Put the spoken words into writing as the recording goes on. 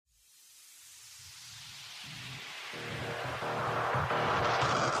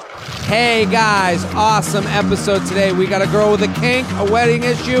Hey guys, awesome episode today. We got a girl with a kink, a wedding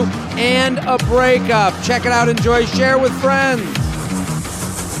issue, and a breakup. Check it out, enjoy, share with friends.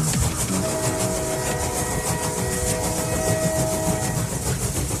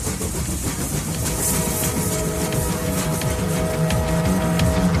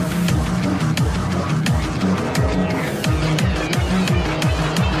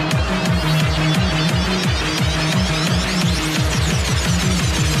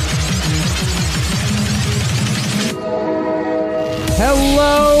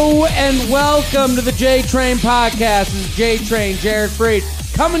 Hello and welcome to the J-Train Podcast. This is J-Train, Jared Freed,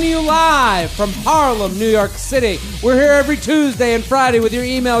 coming to you live from Harlem, New York City. We're here every Tuesday and Friday with your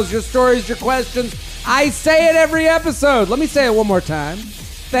emails, your stories, your questions. I say it every episode. Let me say it one more time.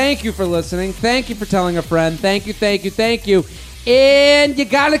 Thank you for listening. Thank you for telling a friend. Thank you, thank you, thank you. And you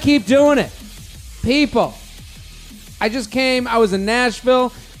gotta keep doing it. People, I was in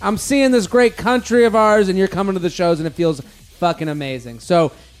Nashville. I'm seeing this great country of ours, and you're coming to the shows, and it feels fucking amazing.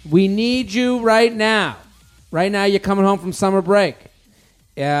 So we need you right now. Right now, you're coming home from summer break.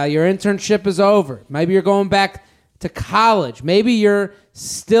 Your internship is over. Maybe you're going back to college. Maybe you're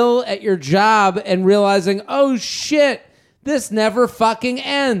still at your job and realizing, oh shit, this never fucking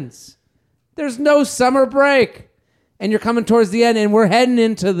ends. There's no summer break. And you're coming towards the end, and we're heading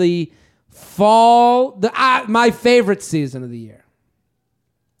into the fall, my favorite season of the year.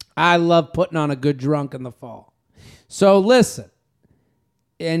 I love putting on a good drunk in the fall. So listen,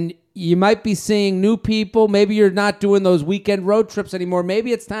 and you might be seeing new people. Maybe you're not doing those weekend road trips anymore.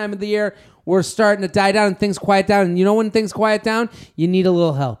 Maybe it's time of the year we're starting to die down and things quiet down. And you know when things quiet down? You need a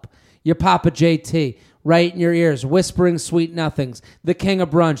little help. Your Papa JT, right in your ears, whispering sweet nothings. The king of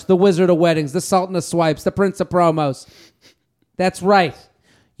brunch, the wizard of weddings, the sultan of swipes, the prince of promos. That's right.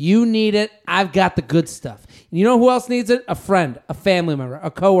 You need it. I've got the good stuff. You know who else needs it? A friend, a family member,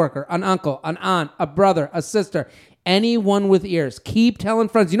 a coworker, an uncle, an aunt, a brother, a sister. Anyone with ears. Keep telling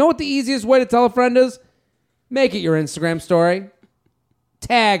friends. You know what the easiest way to tell a friend is? Make it your Instagram story.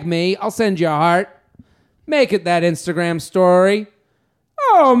 Tag me. I'll send you a heart. Make it that Instagram story.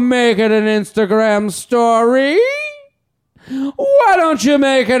 Oh, make it an Instagram story. Why don't you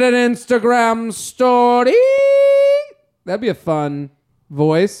make it an Instagram story? That'd be a fun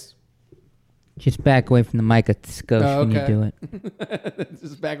voice. Just back away from the mic at the skosh when you do it.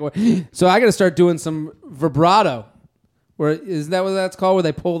 Just back away. So I got to start doing some vibrato. Isn't that what that's called? Where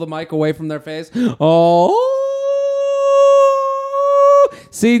they pull the mic away from their face? Oh.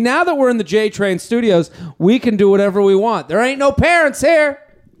 See, now that we're in the J-Train studios, we can do whatever we want. There ain't no parents here.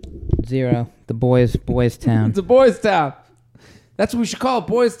 Zero. The boys' town. It's a boys' town. That's what we should call it,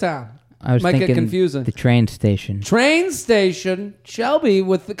 boys' town. I was Might thinking get confusing. The train station. Train station. Shelby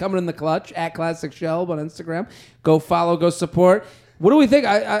coming in the clutch at Classic Shelb on Instagram. Go follow, go support. What do we think?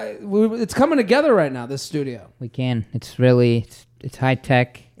 It's coming together right now, this studio. We can. It's really, it's high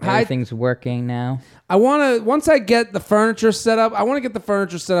tech. Everything's working now. Once I get the furniture set up, I want to get the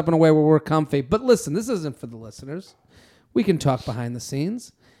furniture set up in a way where we're comfy. But listen, this isn't for the listeners. We can talk behind the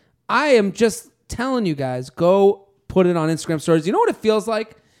scenes. I am just telling you guys, go put it on Instagram stories. You know what it feels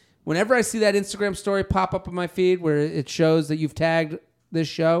like? Whenever I see that Instagram story pop up on my feed where it shows that you've tagged this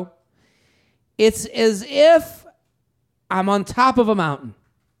show, it's as if I'm on top of a mountain.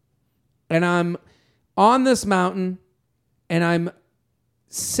 And I'm on this mountain and I'm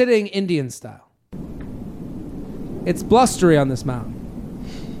sitting Indian style. It's blustery on this mountain.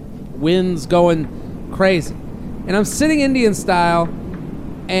 Wind's going crazy. And I'm sitting Indian style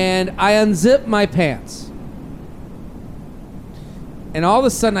and I unzip my pants. And all of a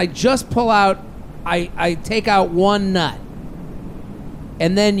sudden, I just pull out, I take out one nut.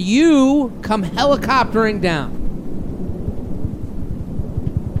 And then you come helicoptering down.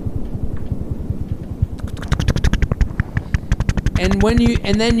 And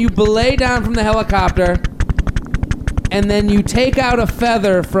then you belay down from the helicopter. And then you take out a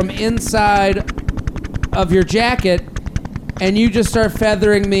feather from inside of your jacket. And you just start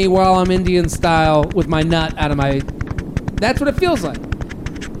feathering me while I'm Indian style with my nut out of my... That's what it feels like.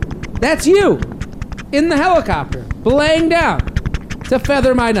 That's you in the helicopter, belaying down to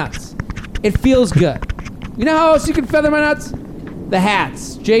feather my nuts. It feels good. You know how else you can feather my nuts? The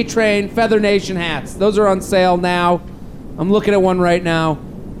hats. J-Train, Feather Nation hats. Those are on sale now. I'm looking at one right now.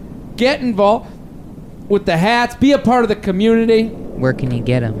 Get involved with the hats. Be a part of the community. Where can you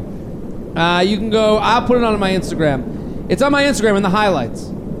get them? You can go, I'll put it on my Instagram. It's on my Instagram in the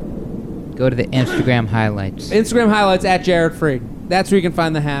highlights. Go to the Instagram highlights. Instagram highlights at Jared Freed. That's where you can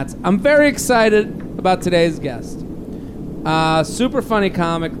find the hats. I'm very excited about today's guest. Super funny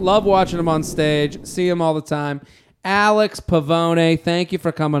comic. Love watching him on stage. See him all the time. Alex Pavone, thank you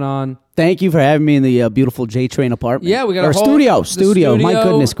for coming on. Thank you for having me in the beautiful J Train apartment. Yeah, we got our studio. My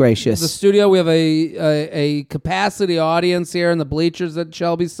goodness gracious. The studio. We have a capacity audience here in the bleachers that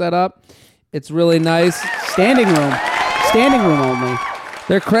Shelby set up. It's really nice. Standing room only.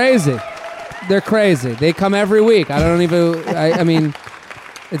 They're crazy. They come every week. I mean,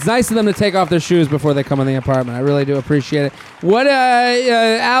 it's nice of them to take off their shoes before they come in the apartment. I really do appreciate it. What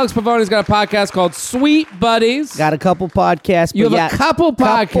Alex Pavone's got a podcast called Sweet Buddies. Got a couple podcasts. You have a couple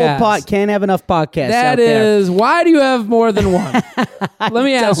podcasts. Can't have enough podcasts. That is, why do you have more than one? Let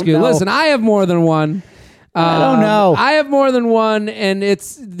me ask you. Listen, I have more than one. I don't know. I have more than one, and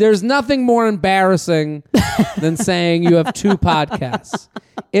there's nothing more embarrassing than saying you have two podcasts.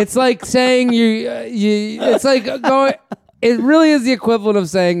 It's like saying it's like going. It really is the equivalent of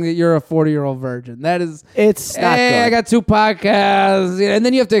saying that you're a 40-year-old virgin. It's not good. I got two podcasts, and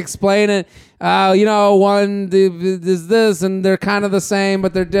then you have to explain it. One is this, and they're kind of the same,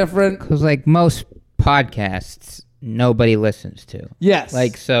 but they're different. Because like most podcasts, nobody listens to. Yes.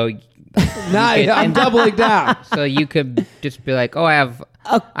 Like so. I'm doubling down. So you could just be like,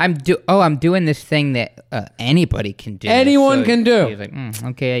 I'm doing this thing that anybody can do. Anyone can do. He's like,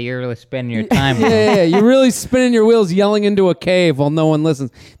 okay, you're really spending your time. Yeah. You're really spinning your wheels, yelling into a cave while no one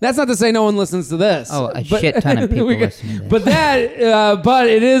listens. That's not to say no one listens to this. Oh, a shit ton of people listen to this. But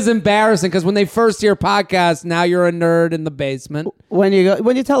it is embarrassing because when they first hear podcasts, now you're a nerd in the basement. When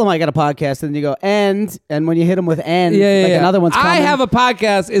you tell them I got a podcast, and you go and when you hit them with another one's coming. I have a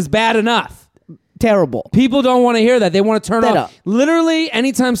podcast is bad enough. Terrible. People don't want to hear that. They want to turn That off. up. Literally,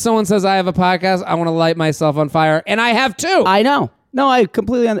 anytime someone says I have a podcast, I want to light myself on fire, and I have two. I know. No, I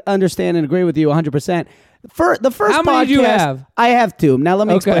completely understand and agree with you 100%. For the first How many podcast, do you have? I have two. Now let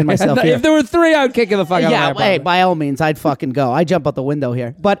me explain myself here. If there were three, I would kick you the fuck out of my Hey, apartment. by all means, I'd fucking go. I jump out the window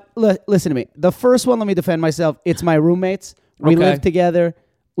here. But listen to me. The first one, let me defend myself. It's my roommates. We Okay. live together.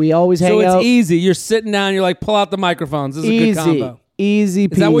 We always hang So out. it's easy. You're sitting down. You're like, pull out the microphones. This is a good combo. Easy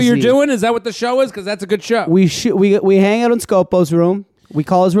peasy. Is that what you're doing? Is that what the show is? Because that's a good show. We hang out in Scopo's room. We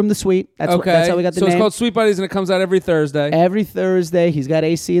call his room the Suite. That's how we got the so name. it's called Sweet Buddies, and it comes out every Thursday. Every Thursday, he's got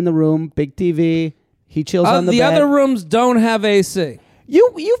AC in the room, big TV. He chills on the bed. The other rooms don't have AC.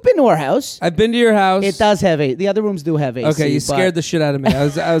 You've been to our house. I've been to your house. It does have AC. The other rooms do have AC. Okay, you scared the shit out of me. I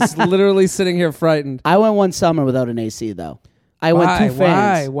was literally sitting here frightened. I went one summer without an AC though. I went two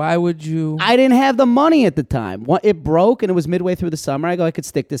fans. Why would you? I didn't have the money at the time. It broke, and it was midway through the summer. I go, I could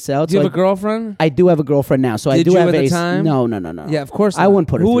stick this out. Do you have a girlfriend? I do have a girlfriend now, so I do you have at the AC. time? No. Yeah, of course not. I wouldn't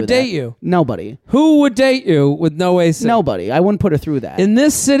put her through Who would that. date you? Nobody. Who would date you with no AC? Nobody. I wouldn't put her through that. In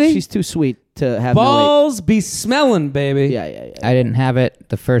this city? She's too sweet to have balls be smelling, baby. Yeah. I didn't have it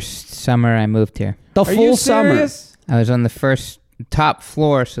the first summer I moved here. The Are full you summer. serious? I was on the first top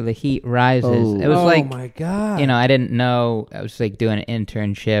floor, so the heat rises. Oh. It was Oh my god! I didn't know. I was like doing an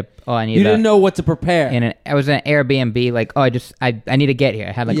internship. You didn't know what to prepare. I was in an Airbnb. Like, I need to get here.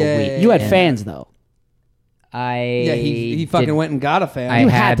 I had like a week. You had fans though. He fucking went and got a fan. You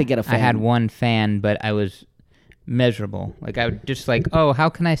had to get a fan. I had one fan, but I was miserable. Like I would just like, how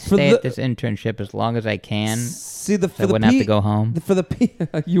can I stay at this internship as long as I can? See, so I wouldn't have to go home.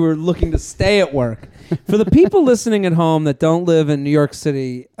 You were looking to stay at work. For the people listening at home that don't live in New York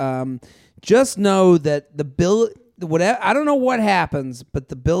City, just know that I don't know what happens, but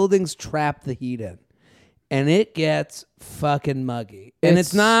the buildings trap the heat in, and it gets fucking muggy. And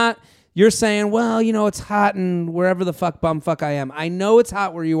it's not. You're saying, well, it's hot and wherever the bumfuck I am. I know it's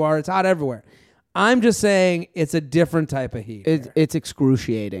hot where you are. It's hot everywhere. I'm just saying it's a different type of heat. It's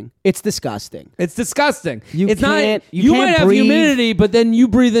excruciating. It's disgusting. It's disgusting. You it's can't might have breathe. humidity, but then you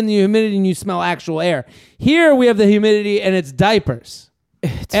breathe in the humidity and you smell actual air. Here we have the humidity and it's diapers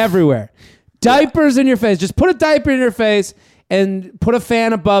everywhere. Diapers in your face. Just put a diaper in your face and put a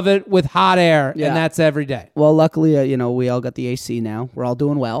fan above it with hot air, and that's every day. Well, luckily, we all got the AC now. We're all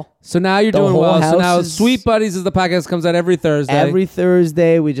doing well. So now you're doing whole well. So house now is- Sweet Buddies is the podcast that comes out every Thursday. Every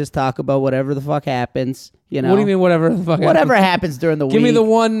Thursday, we just talk about whatever the fuck happens. What do you mean whatever the fuck Whatever happens? happens during the week. Give me the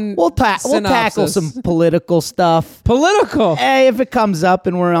one We'll tackle some political stuff. Political? Hey, if it comes up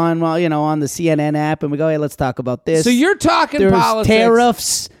and we're on, on the CNN app and we go, hey, let's talk about this. So you're talking There's politics.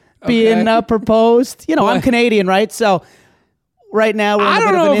 tariffs being proposed. I'm Canadian, right? So right now, we're in I a don't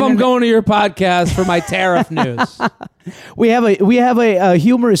bit of know an if I'm internet- going to your podcast for my tariff news. We have a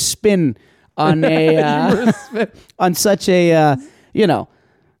humorous spin on on such a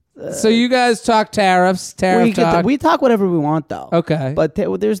So you guys talk tariffs, we talk whatever we want, though. Okay. But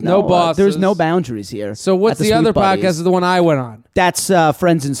there's No no bosses. there's no boundaries here. So what's at the other Sweet Buddies. podcast is the one I went on? That's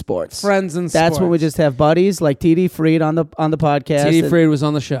Friends in Sports. Friends in That's when we Sports. just have buddies like TD Freed on the podcast. TD and- Freed was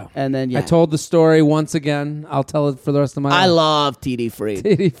on the show. And then, yeah. I told the story once again. I'll tell it for the rest of my life. I love TD Freed.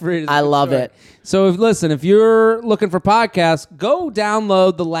 TD Freed is a I good love story. it. So if you're looking for podcasts, go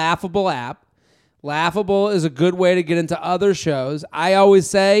download the Laughable app. Laughable is a good way to get into other shows. I always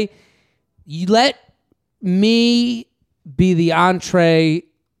say, you let me be the entree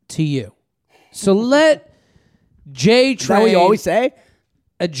to you. So let J Is that what Train you always say?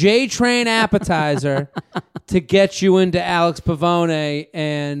 a J Train appetizer to get you into Alex Pavone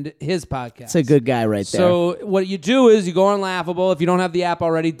and his podcast. That's a good guy right there. So what you do is you go on Laughable. If you don't have the app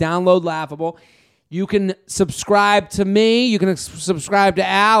already, download Laughable. You can subscribe to me. You can subscribe to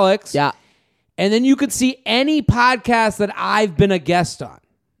Alex. Yeah. And then you can see any podcast that I've been a guest on.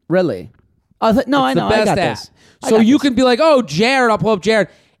 Really? No, It's I know. the best I got app. this. So you can be like, oh, Jared, I'll pull up Jared.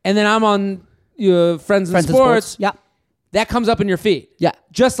 And then I'm on Friends in Sports. Yeah. That comes up in your feed. Yeah.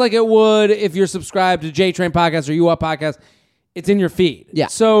 Just like it would if you're subscribed to J Train Podcast or You Up Podcast. It's in your feed. Yeah.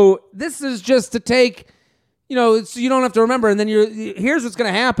 So this is just to take, so you don't have to remember. And then here's what's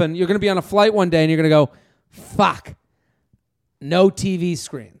going to happen. You're going to be on a flight one day and you're going to go, fuck, no TV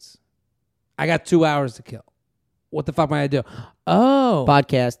screens. I got 2 hours to kill. What the fuck am I going to do? Oh.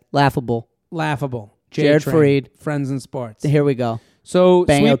 Podcast. Laughable. Laughable. Jared J-Train, Freed. Friends in Sports. Here we go. So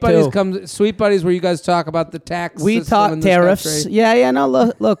Bang out too. Sweet Buddies where you guys talk about the tax We system talk in this tariffs. country. Yeah. No,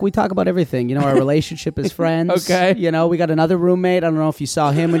 look, we talk about everything. Our relationship as friends. Okay. We got another roommate. I don't know if you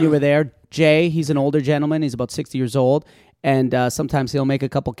saw him when you were there. Jay, he's an older gentleman. He's about 60 years old. And sometimes he'll make a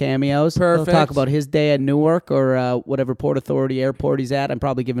couple cameos. Perfect. He'll talk about his day at Newark or whatever Port Authority airport he's at. I'm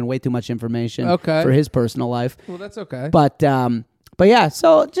probably giving way too much information for his personal life. Well, that's okay. But yeah,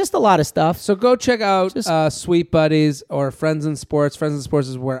 so just a lot of stuff. So go check out Sweet Buddies or Friends in Sports. Friends in Sports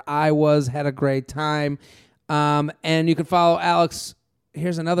is where I had a great time. And you can follow Alex.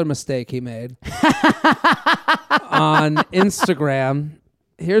 Here's another mistake he made on Instagram.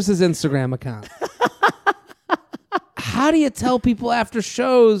 Here's his Instagram account. How do you tell people after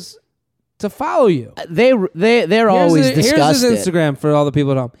shows to follow you? They're always disgusted. Here's his Instagram for all the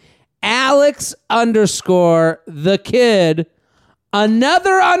people at home. Alex_the kid.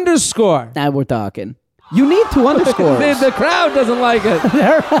 Another underscore. Now we're talking. You need 2 underscores. The crowd doesn't like it.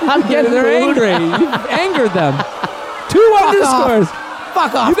 I'm getting They're rude. angry. You've angered them. 2 underscores.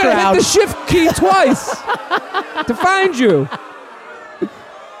 Fuck off, You gotta crowd. hit the shift key twice to find you.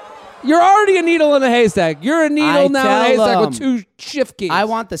 You're already a needle in a haystack. You're a needle now in a haystack with 2 shift keys. I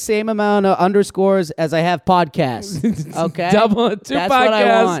want the same amount of underscores as I have podcasts. Okay? Double 2 That's podcasts. what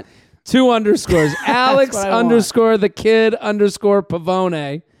I want. 2 underscores. Alex what I want. underscore the kid underscore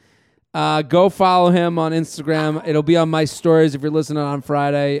Pavone. Go follow him on Instagram. It'll be on my stories if you're listening on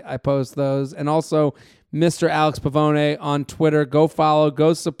Friday. I post those. And also Mr. Alex Pavone on Twitter. Go follow.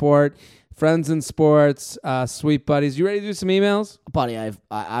 Go support. Friends in Sports. Sweet Buddies. You ready to do some emails? Buddy,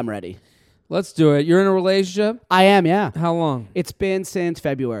 I'm ready. Let's do it. You're in a relationship? I am, yeah. How long? It's been since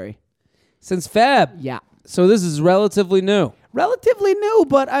February. Since Feb? Yeah. So this is relatively new. Relatively new,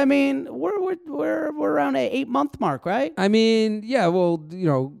 but I mean, we're around an 8-month mark, right? I mean, yeah, well,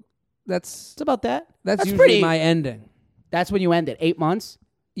 that's It's about that. That's usually pretty. my ending. That's when you end it. 8 months.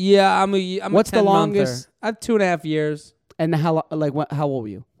 Yeah, I'm What's a the 10-monther. longest? I have 2.5 years. And how old were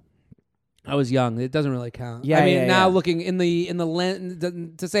you? I was young. It doesn't really count. Yeah, I mean, yeah, now yeah. looking in the lens,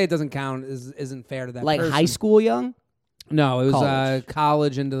 to say it doesn't count isn't fair to that. Like person. high school young? No, it was College.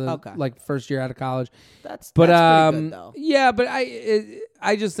 college into the Okay. first year out of college. That's But pretty good though. yeah, but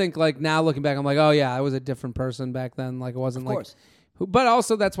I just think now looking back, I'm like, oh yeah, I was a different person back then. Like it wasn't Of course. But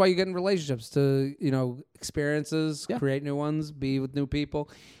also that's why you get in relationships to experiences, Yeah. create new ones, be with new people.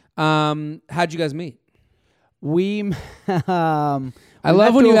 How'd you guys meet? We I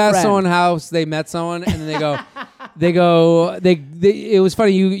love when you ask someone how they met someone, and then they go, it was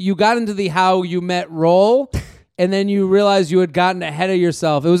funny. You got into the how you met role, and then you realized you had gotten ahead of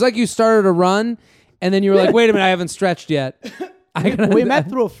yourself. It was like you started a run, and then you were like, wait a minute, I haven't stretched yet. we met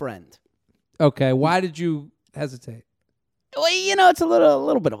through a friend. Okay, why did you hesitate? Well, it's a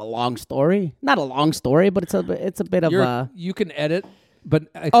little bit of a long story. Not a long story, but it's a bit of a. You can edit, but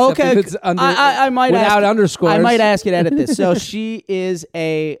except Okay, if it's under, I might without ask, underscores. I might ask you to edit this. So she is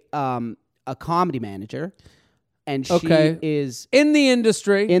a comedy manager, and she is in the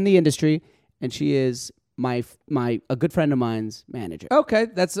industry. and she is a good friend of mine's manager. Okay,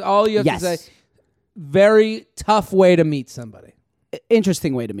 that's all you have Yes. to say. Very tough way to meet somebody.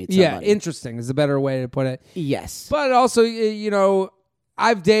 Interesting way to meet somebody. Yeah, interesting is a better way to put it. Yes. But also,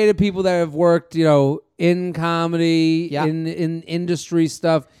 I've dated people that have worked, in comedy, in industry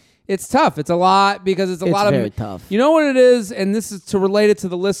stuff. It's tough. It's a lot because it's very tough. You know what it is, and this is to relate it to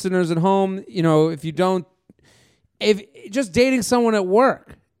the listeners at home. If just dating someone at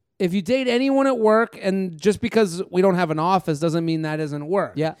work. If you date anyone at work, and just because we don't have an office doesn't mean that isn't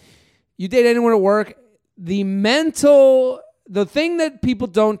work. Yeah. You date anyone at work, the thing that people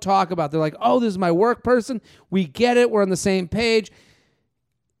don't talk about, they're like, oh, this is my work person. We get it. We're on the same page.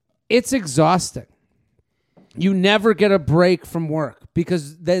 It's exhausting. You never get a break from work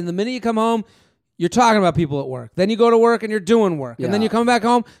because then the minute you come home, you're talking about people at work. Then you go to work and you're doing work. And then you come back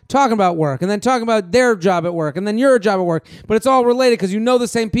home talking about work and then talking about their job at work and then your job at work. But it's all related because you know the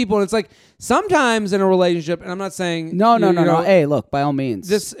same people. And it's like sometimes in a relationship, and I'm not saying... No. Hey, look, by all means.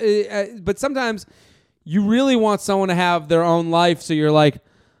 But sometimes you really want someone to have their own life. So you're like,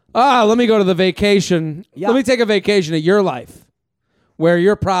 let me go to the vacation. Yeah. Let me take a vacation at your life where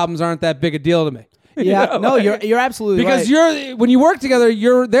your problems aren't that big a deal to me. Yeah, you're absolutely because right. when you work together,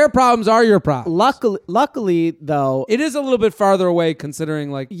 their problems are your problems. Luckily, though, it is a little bit farther away considering,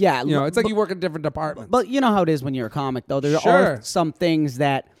 it's like you work in different departments. But you know how it is when you're a comic, though. There are some things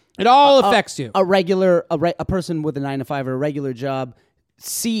that it all affects you. A person with a 9-to-5 or a regular job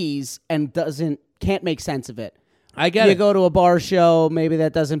sees and can't make sense of it. I get it. You go to a bar show, maybe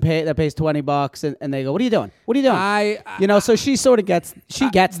that pays $20, and they go, "What are you doing? What are you doing?" So she sort of gets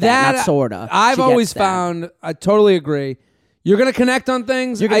that, not sorta. I've always found, I totally agree. You're going to connect on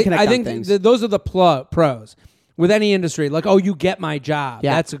things. You're going to connect on things. I think those are the pros with any industry. Like, oh, you get my job.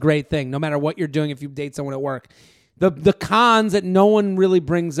 Yeah. That's a great thing. No matter what you're doing, if you date someone at work, the cons that no one really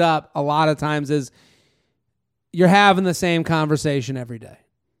brings up a lot of times is you're having the same conversation every day,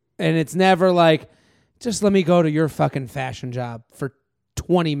 and it's never like, just let me go to your fucking fashion job for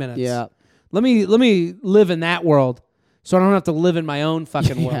 20 minutes. Yeah. Let me live in that world so I don't have to live in my own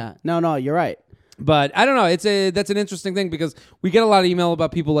fucking world. Yeah. No, you're right. But I don't know. That's an interesting thing because we get a lot of email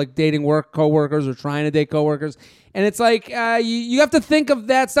about people like dating coworkers or trying to date coworkers. And it's like you have to think of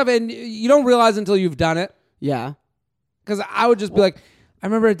that stuff and you don't realize until you've done it. Yeah. Because I would just be like, I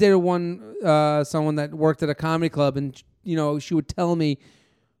remember I dated someone that worked at a comedy club and she would tell me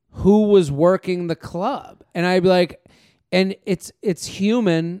who was working the club. And I'd be like, and it's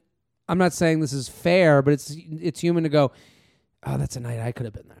human. I'm not saying this is fair, but it's human to go, oh, that's a night I could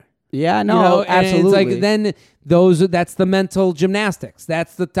have been there. Yeah, no, absolutely. It's like then that's the mental gymnastics.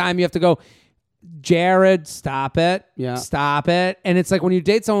 That's the time you have to go, Jared, stop it. Yeah. Stop it. And it's like when you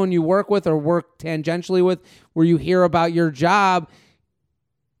date someone you work with or work tangentially with where you hear about your job,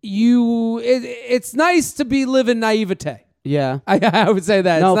 it's nice to be living naivete. Yeah. I would say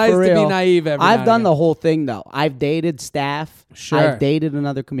that. No, it's nice for to real. be naive every I've now done and the whole thing, though. I've dated staff. Sure. I've dated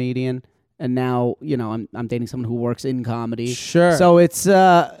another comedian. And now, I'm dating someone who works in comedy. Sure. So it's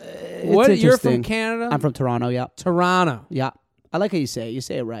what? You're from interesting. Canada? I'm from Toronto, yeah. Toronto. Yeah. I like how you say it. You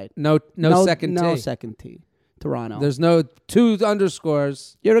say it right. No second T. No second T. Toronto. There's no 2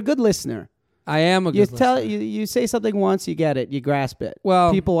 underscores. You're a good listener. I am a good listener. You say something once, you get it. You grasp it.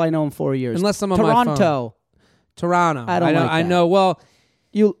 Well, people I know in 4 years. Unless I'm on my phone. Toronto. I don't know, like that. I know. Well,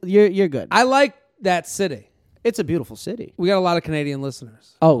 you're good. I like that city. It's a beautiful city. We got a lot of Canadian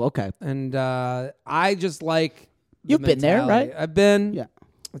listeners. Oh, okay. And I just like You've been there, right? I've been. Yeah.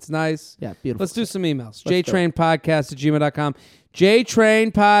 It's nice. Yeah, beautiful. Let's do some emails. Let's jtrainpodcast@gmail.com.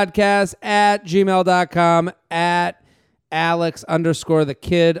 jtrainpodcast@gmail.com.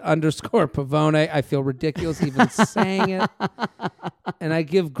 @Alex_the_kid_Pavone. I feel ridiculous even saying it. And I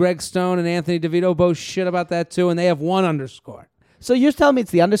give Greg Stone and Anthony DeVito both shit about that too, and they have 1 underscore. So you're telling me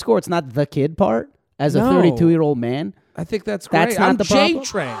it's the underscore, it's not the kid part? As a 32-year-old man? I think that's great. That's not I'm the problem?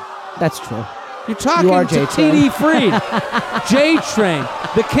 J-Train. That's true. You're talking You are to J-Train. T.D. Freed. J-Train.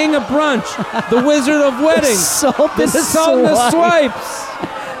 The king of brunch. The wizard of weddings. Salt The and salt and the swipe. swipes.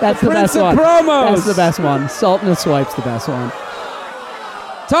 That's the Prince best of one. promos. That's the best one. Salt and the swipe's the best one.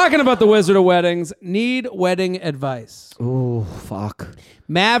 Talking about the wizard of weddings. Need wedding advice. Ooh, fuck.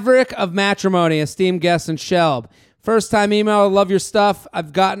 Maverick of Matrimony, esteemed guest and Shelb. First time email. I love your stuff.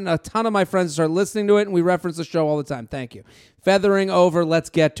 I've gotten a ton of my friends to start listening to it, and we reference the show all the time. Thank you. Feathering over. Let's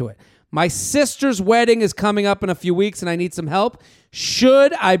get to it. My sister's wedding is coming up in a few weeks, and I need some help.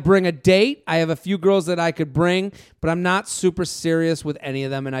 Should I bring a date? I have a few girls that I could bring, but I'm not super serious with any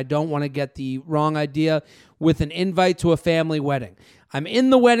of them, and I don't want to get the wrong idea with an invite to a family wedding. I'm in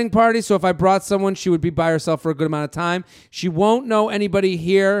the wedding party, so if I brought someone, she would be by herself for a good amount of time. She won't know anybody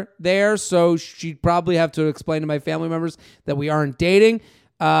there, so she'd probably have to explain to my family members that we aren't dating.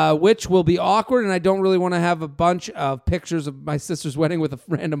 which will be awkward, and I don't really want to have a bunch of pictures of my sister's wedding with a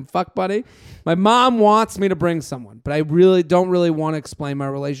random fuck buddy. My mom wants me to bring someone, but I really don't want to explain my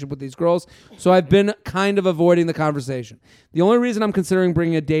relationship with these girls, so I've been kind of avoiding the conversation. The only reason I'm considering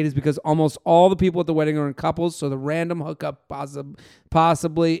bringing a date is because almost all the people at the wedding are in couples, so the random hookup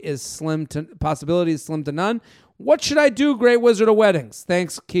possibility is slim to none. What should I do, Great Wizard of Weddings?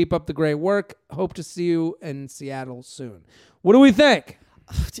 Thanks. Keep up the great work. Hope to see you in Seattle soon. What do we think?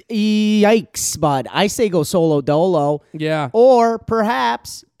 Yikes, bud. I say go solo dolo. Yeah. Or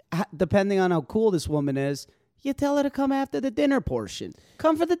perhaps, depending on how cool this woman is, you tell her to come after the dinner portion.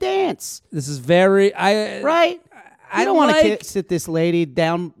 Come for the dance. This is very... Right? I don't want to sit this lady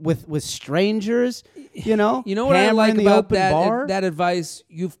down with strangers, You know what I like about that advice?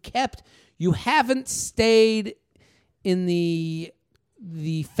 You haven't stayed in the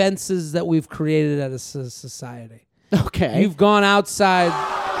fences that we've created as a society. Okay. You've gone outside.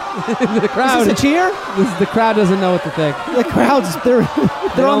 The crowd. Is this a cheer? The crowd doesn't know what to think. The crowd's they're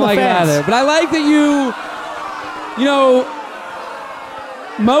on the like fence. Either. But I like that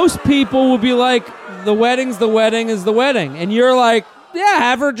most people would be like, the wedding is the wedding. And you're like, yeah,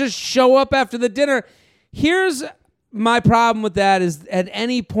 have her just show up after the dinner. Here's my problem with that is at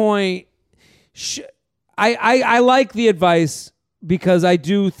any point, I like the advice because I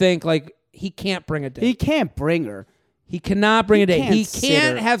do think like he can't bring a date. He can't bring her. He cannot bring a date. He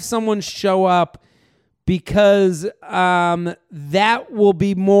can't have someone show up because that will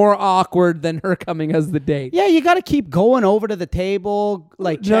be more awkward than her coming as the date. Yeah, you got to keep going over to the table,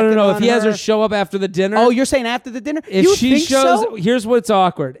 like checking on If he has her show up after the dinner. Oh, you're saying after the dinner? If she shows, so? Here's what's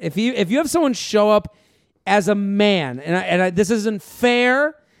awkward. If you have someone show up as a man, and this isn't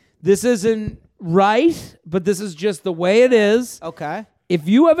fair, this isn't right, but this is just the way it is. Okay. If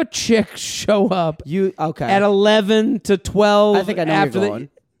you have a chick show up at 11 to 12, I think I know after you're going.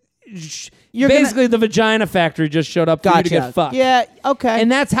 Basically, the vagina factory just showed up for you to get fucked. Yeah, okay. And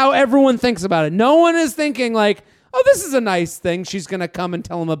that's how everyone thinks about it. No one is thinking like, oh, this is a nice thing. She's going to come and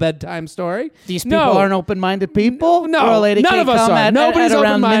tell him a bedtime story. These people aren't open-minded people? No, or a lady none can't of us come are. Nobody's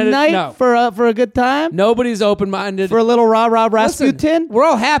around open-minded. midnight No. for a good time? Nobody's open-minded. For a little rah-rah Rasputin? Listen, we're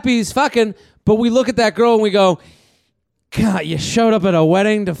all happy he's fucking, but we look at that girl and we go, God, you showed up at a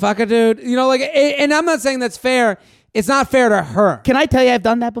wedding to fuck a dude? And I'm not saying that's fair. It's not fair to her. Can I tell you I've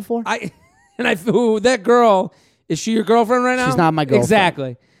done that before? That girl, is she your girlfriend right now? She's not my girlfriend.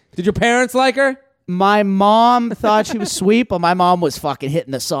 Exactly. Did your parents like her? My mom thought she was sweet, but my mom was fucking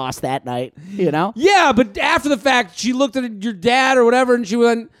hitting the sauce that night, Yeah, but after the fact, she looked at your dad or whatever, and she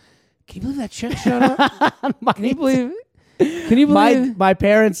went, can you believe that chick showed up? Can you believe my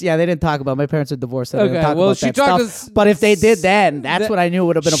parents? Yeah, they didn't talk about it. My parents are divorced. So they didn't talk about she that talked stuff. But if they did then, that's what I knew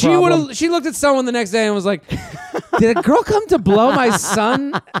would have been a problem. She looked at someone the next day and was like, did a girl come to blow my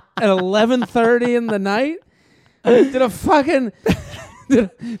son at 11:30 in the night? Did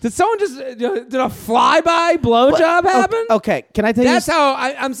someone just did a flyby blowjob happen? Okay, can I tell you? That's how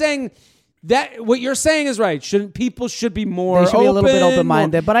I'm saying that what you're saying is right. People should be more. They should be a little bit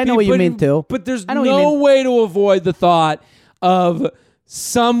open-minded, but I know what you mean too. But there's no way to avoid the thought of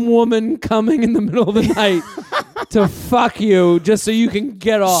some woman coming in the middle of the night to fuck you just so you can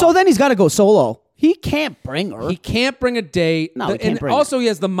get off. So then he's got to go solo. He can't bring her. He can't bring a date. No, he can't bring also, he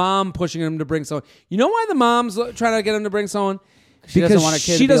has the mom pushing him to bring someone. You know why the mom's trying to get him to bring someone? She doesn't want her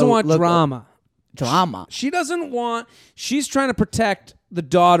kid she to doesn't want drama. Drama. She doesn't want. She's trying to protect the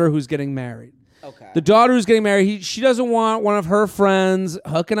daughter who's getting married. Okay. The daughter who's getting married. She doesn't want one of her friends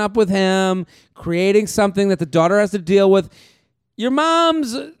hooking up with him, creating something that the daughter has to deal with. Your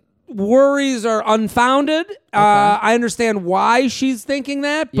mom's worries are unfounded. Okay. I understand why she's thinking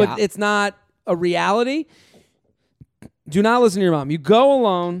that, but it's not a reality. Do not listen to your mom. You go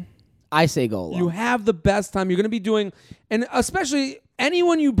alone. I say go alone. You have the best time. You're going to be doing, and especially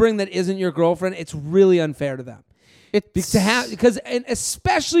anyone you bring that isn't your girlfriend, it's really unfair to them. And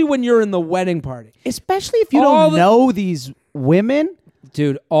especially when you're in the wedding party. Especially if you don't know these women.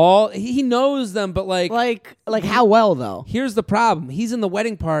 Dude, he knows them, but like how well though? Here's the problem: he's in the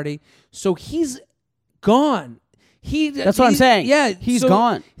wedding party, so he's gone. That's what I'm saying. Yeah, he's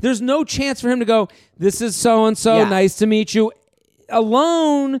gone. There's no chance for him to go. This is so and so. Nice to meet you.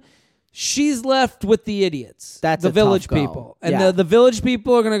 Alone, she's left with the idiots. That's the village people, and the village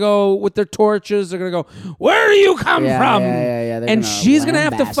people are gonna go with their torches. They're gonna go, "Where do you come from?" Yeah. And she's gonna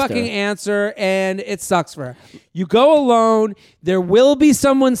have to fucking answer, and it sucks for her. You go alone. There will be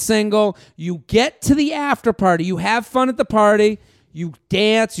someone single. You get to the after party. You have fun at the party. You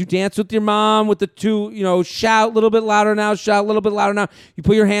dance with your mom with the two, shout a little bit louder now, shout a little bit louder now. You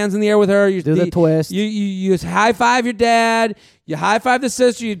put your hands in the air with her. You do the twist. You high five your dad. You high five the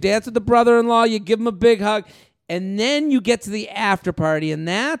sister. You dance with the brother-in-law. You give him a big hug. And then you get to the after party, and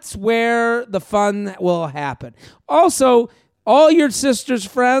that's where the fun will happen. Also, all your sister's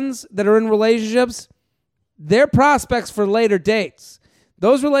friends that are in relationships, they're prospects for later dates.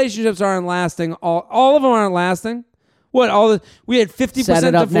 Those relationships aren't lasting. All of them aren't lasting. What? We had 50% set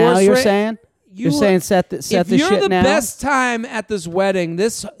it up divorce now, you're rate. saying? You're saying set the shit now? If you're the best time at this wedding,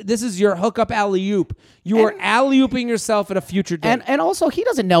 this is your hookup alley-oop. You are alley-ooping yourself at a future date. And also, he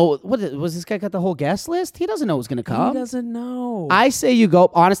doesn't know. Was this guy got the whole guest list? He doesn't know who's going to come. He doesn't know. I say you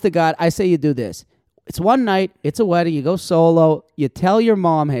go, honest to God, I say you do this. It's one night. It's a wedding. You go solo. You tell your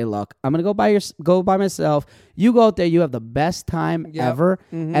mom, hey, look, I'm going to go by myself. You go out there. You have the best time ever.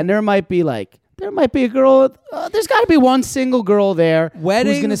 Mm-hmm. And there might be a girl. There's got to be one single girl there who's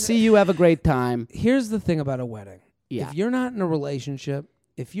going to see you have a great time. Here's the thing about a wedding. Yeah. If you're not in a relationship,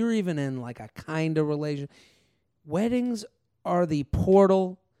 if you're even in like a kind of relationship, weddings are the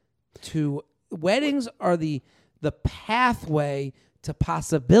portal to. Weddings are the pathway to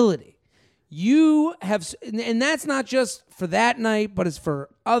possibility. You have, and that's not just for that night, but it's for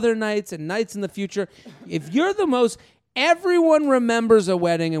other nights and nights in the future. If you're the most. Everyone remembers a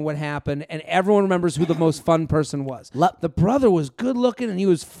wedding and what happened, and everyone remembers who the most fun person was. The brother was good looking and he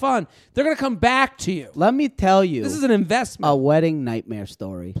was fun. They're going to come back to you. Let me tell you. This is an investment. A wedding nightmare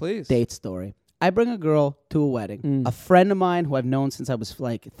story. Please. Date story. I bring a girl to a wedding. A friend of mine who I've known since I was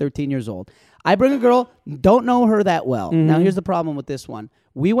like 13 years old. I bring a girl, don't know her that well. Mm-hmm. Now, here's the problem with this one.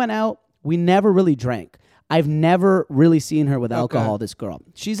 We went out. We never really drank. I've never really seen her with alcohol, this girl.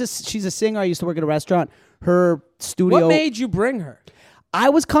 She's a singer. I used to work at a restaurant. Her studio. What made you bring her? I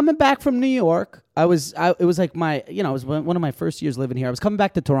was coming back from New York. It was like it was one of my first years living here. I was coming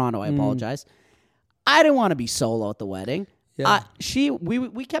back to Toronto. I apologize. I didn't want to be solo at the wedding. Yeah.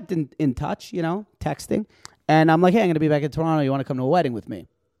 We kept in touch, texting. And I'm like, hey, I'm going to be back in Toronto. You want to come to a wedding with me?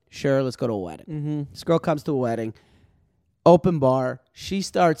 Sure, let's go to a wedding. Mm-hmm. This girl comes to a wedding. Open bar. She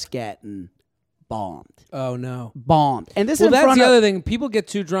starts getting bombed. Oh, no. Bombed. And this that's the other thing. People get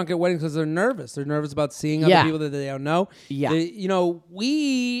too drunk at weddings because they're nervous. They're nervous about seeing other people that they don't know. Yeah.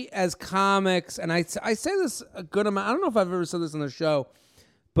 We as comics, and I say this a good amount. I don't know if I've ever said this on the show,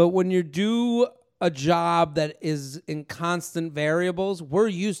 but when you do a job that is in constant variables, we're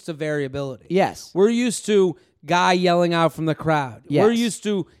used to variability. Yes. We're used to guy yelling out from the crowd. Yes. We're used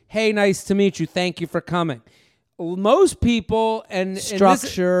to, hey, nice to meet you. Thank you for coming. Most people and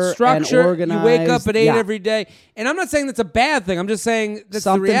structure and organized. You wake up at 8 every day, and I'm not saying that's a bad thing. I'm just saying that's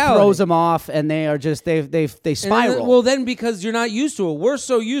something the reality. Throws them off, and they are just they spiral. Then because you're not used to it, we're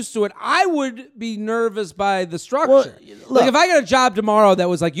so used to it. I would be nervous by the structure. Well, look, like if I got a job tomorrow that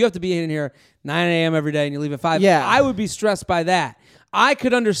was like you have to be in here 9 a.m. every day and you leave at 5. Yeah. I would be stressed by that. I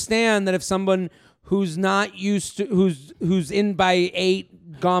could understand that if someone who's not used to who's in by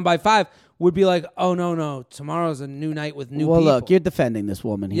 8, gone by 5. Would be like, oh, no, tomorrow's a new night with new people. Well, look, you're defending this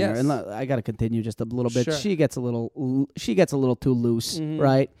woman here. Yes. And look, I got to continue just a little bit. Sure. She gets a little too loose,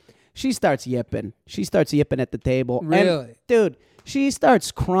 right? She starts yipping. At the table. Really? And, dude, she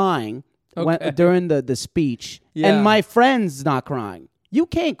starts crying during the speech. Yeah. And my friend's not crying. You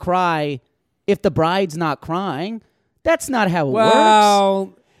can't cry if the bride's not crying. That's not how it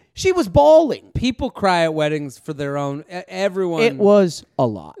works. She was bawling. People cry at weddings for their own. Everyone. It was a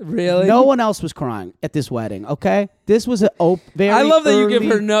lot. Really? No one else was crying at this wedding. Okay, this was a very. I love that early... you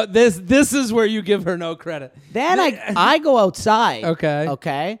give her no. This is where you give her no credit. Then I go outside.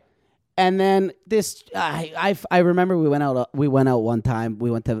 Okay. And then this, I remember we went out one time.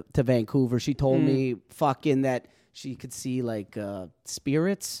 We went to Vancouver. She told me fucking that she could see like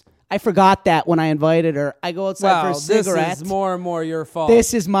spirits. I forgot that when I invited her. I go outside for a cigarette. This is more and more your fault.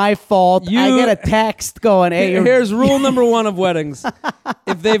 This is my fault. I get a text going, hey. Here's rule number 1 of weddings.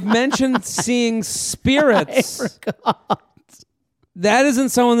 If they've mentioned seeing spirits, I forgot. That isn't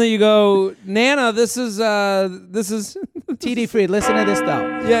someone that you go, Nana, this is TD Freed, listen to this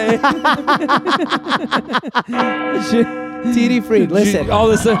though. Yeah. TD Freed, listen. All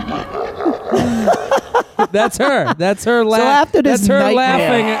this. That's her. That's her laughing. So after this that's her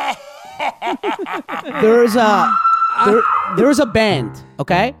nightmare, laughing. There's a band,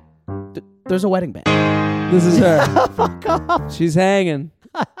 okay? There's a wedding band. This is her. Fuck off. She's hanging.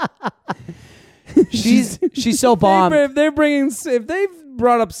 She's so bombed. If they've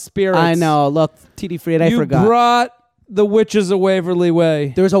brought up spirits. I know. Look, TD Freed, I forgot. You brought the witches of Waverly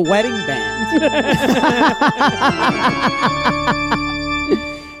Way. There's a wedding band.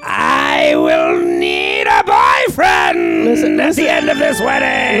 I will need a boyfriend. friend at the end of this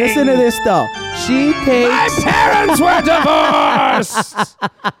wedding. Listen to this, though. She takes... My parents were divorced.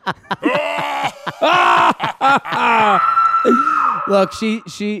 Look,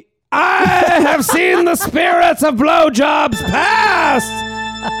 she... I have seen the spirits of blowjobs past,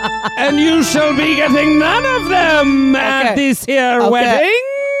 and you shall be getting none of them at this here wedding.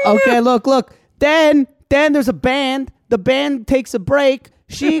 Okay, look. Then there's a band. The band takes a break.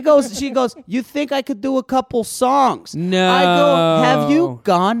 She goes, you think I could do a couple songs? No. I go, have you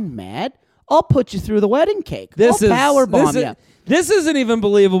gone mad? I'll put you through the wedding cake. I'll powerbomb you. This isn't even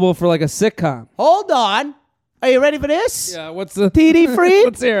believable for like a sitcom. Hold on. Are you ready for this? Yeah, what's the... TD Freed?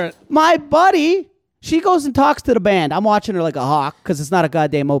 Let's hear it. My buddy, she goes and talks to the band. I'm watching her like a hawk because it's not a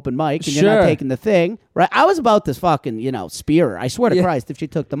goddamn open mic and you're not taking the thing. Right? I was about to fucking, spear her. I swear to Christ if she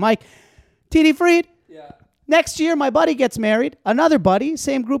took the mic. TD Freed? Yeah. Next year, my buddy gets married. Another buddy,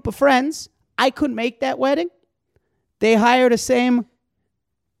 same group of friends. I couldn't make that wedding. They hired the same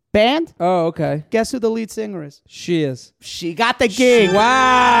band. Oh, okay. Guess who the lead singer is? She is. She got the gig.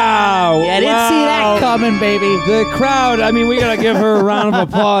 Wow. Yeah, I didn't see that coming, baby. The crowd, we got to give her a round of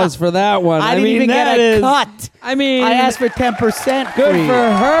applause for that one. I didn't even get a cut. I asked for 10%. Good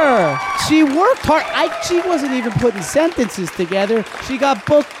for her. She worked hard. She wasn't even putting sentences together. She got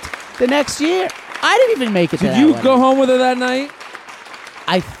booked the next year. I didn't even make it to that Did you wedding. go home with her that night?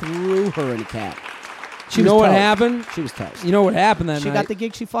 I threw her in a cab. You know what happened? She was toast. You know what happened that night? She got the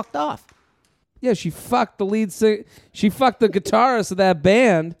gig. She fucked off. Yeah, she fucked the lead singer. She fucked the guitarist of that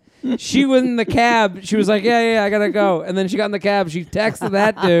band. She was in the cab. She was like, yeah, I gotta go. And then she got in the cab. She texted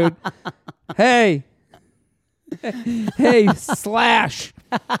that dude, hey, slash.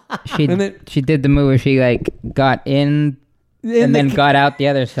 She did the move where she got in and then got out the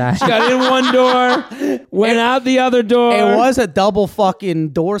other side. She got in one door, went out the other door. It was a double fucking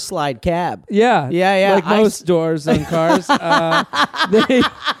door slide cab. Yeah. Yeah. Like most doors on cars.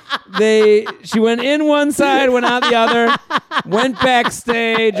 She went in one side, went out the other, went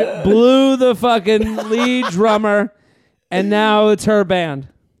backstage, blew the fucking lead drummer, and now it's her band.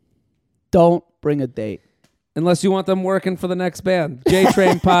 Don't bring a date. Unless you want them working for the next band.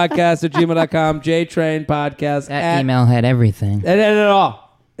 JTrainPodcast@gmail.com. JTrainPodcast. That email had everything. It had it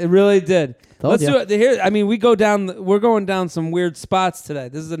all. It really did. Let's do it. Here, we're going down some weird spots today.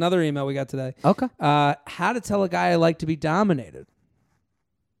 This is another email we got today. Okay. How to tell a guy I like to be dominated.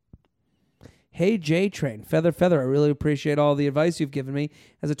 Hey, J-Train, Feather, I really appreciate all the advice you've given me.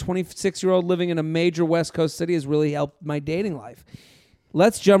 As a 26-year-old living in a major West Coast city has really helped my dating life.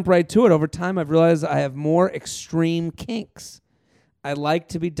 Let's jump right to it. Over time, I've realized I have more extreme kinks. I like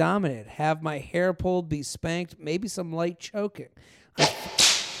to be dominated, have my hair pulled, be spanked, maybe some light choking.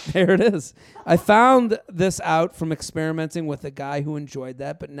 There it is. I found this out from experimenting with a guy who enjoyed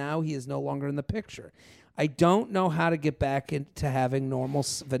that, but now he is no longer in the picture. I don't know how to get back into having normal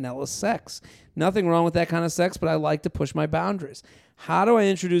vanilla sex. Nothing wrong with that kind of sex, but I like to push my boundaries. How do I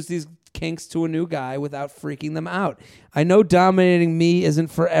introduce these kinks to a new guy without freaking them out? I know dominating me isn't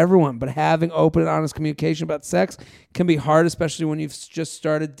for everyone, but having open and honest communication about sex can be hard, especially when you've just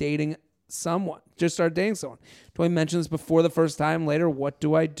started dating someone. Do I mention this before the first time? Later, what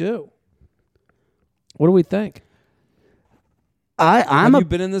do I do? What do we think? Have you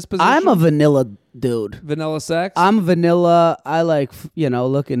been in this position? I'm a vanilla dude. Vanilla sex? I'm vanilla. I like,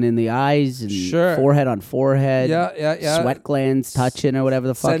 looking in the eyes and forehead on forehead. Yeah. Sweat glands touching or whatever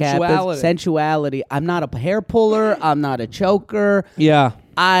the fuck happens. Sensuality. I'm not a hair puller. I'm not a choker. Yeah.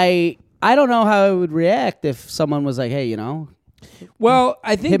 I don't know how I would react if someone was like, hey, well,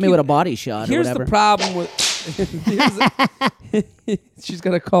 I think hit me with a body shot or whatever. Here's the problem with... She's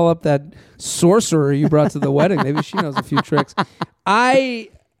got to call up that sorcerer you brought to the wedding. Maybe she knows a few tricks. I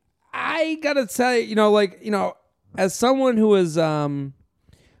gotta tell you, as someone who is,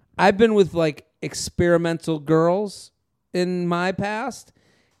 I've been with experimental girls in my past,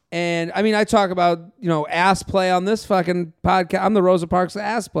 and I talk about ass play on this fucking podcast. I'm the Rosa Parks of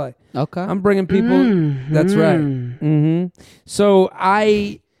ass play. Okay, I'm bringing people. That's right. Mm-hmm. So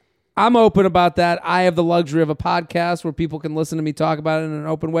I'm open about that. I have the luxury of a podcast where people can listen to me talk about it in an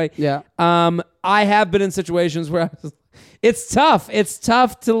open way. Yeah. I have been in situations where it's tough. It's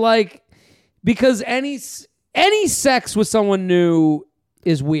tough to because any sex with someone new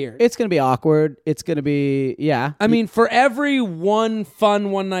is weird. It's going to be awkward. It's going to be, yeah. For every one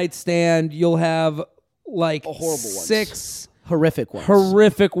fun one-night stand, you'll have horrible six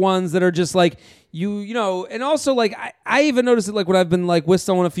horrific ones that are just and also I even noticed it when I've been with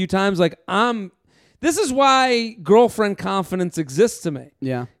someone a few times, this is why girlfriend confidence exists to me.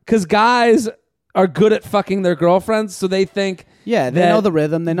 Yeah. Because guys are good at fucking their girlfriends, so they think they know the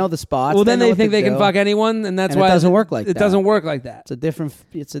rhythm, they know the spots. Well, then they think they can fuck anyone, and that's why it doesn't work like that. It doesn't work like that. It's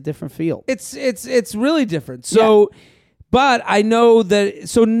a different field. It's really different. So, but I know that.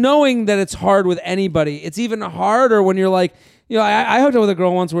 So knowing that it's hard with anybody, it's even harder when you're like, I hooked up with a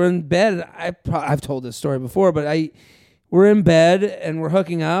girl once. We're in bed. I've told this story before, but we're in bed and we're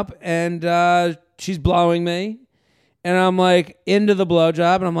hooking up, and she's blowing me, and I'm like into the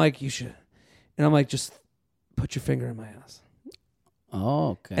blowjob, and I'm like, you should. And I'm like, just put your finger in my ass. Oh,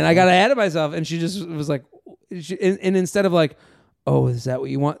 okay. And I got ahead of myself, and she just was like, and instead of like, oh, is that what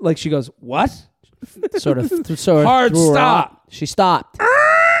you want? Like, she goes, what? sort of hard stop. She stopped.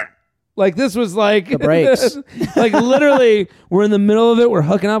 Like, this was like the brakes. Like, literally, we're in the middle of it. We're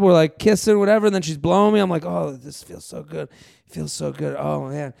hooking up. We're like kissing, whatever. And then she's blowing me. I'm like, oh, this feels so good. It feels so good. Oh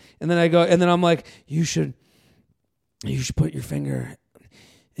man. And then I'm like, you should put your finger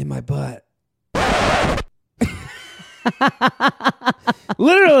in my butt.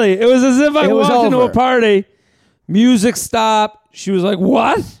 Literally, it was as if I walked into a party, music stopped. She was like,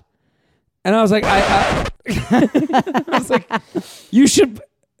 what? And I was like, I was like, you should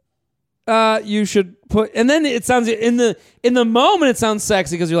put, and then it sounds in the moment it sounds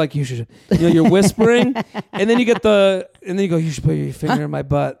sexy because you're like, you should, you're whispering, and then you go, you should put your finger in my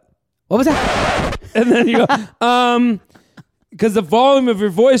butt. What was that? And then you go, because the volume of your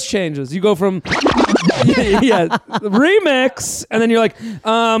voice changes. You go from remix, and then you're like,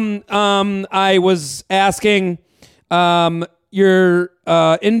 I was asking, your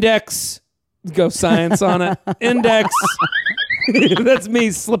index. Go science on it. Index. That's me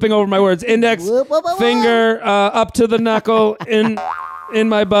slipping over my words. Index finger up to the knuckle in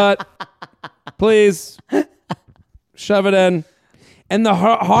my butt. Please shove it in. And the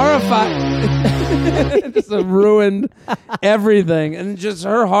horrified just ruined everything. And just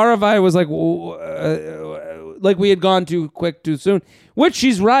her horrified was like we had gone too quick, too soon. Which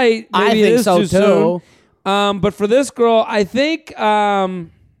she's right. Maybe I think so too. Soon. But for this girl, I think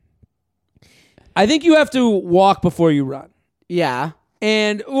you have to walk before you run. Yeah.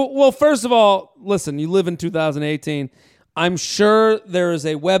 And, well, first of all, listen, you live in 2018. I'm sure there is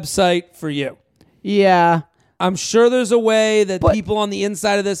a website for you. Yeah. I'm sure there's a way that people on the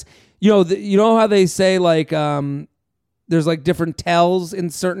inside of this, you know how they say, like, there's, like, different tells in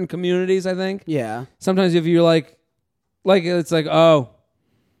certain communities, I think? Yeah. Sometimes if you're, like it's like, oh,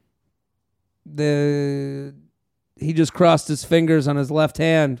 he just crossed his fingers on his left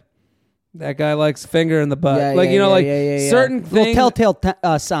hand. That guy likes finger in the butt. Certain things. Little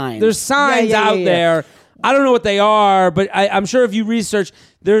telltale signs. There's signs out there. I don't know what they are, but I'm sure if you research,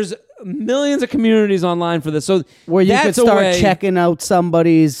 there's millions of communities online for this. So where you could start checking out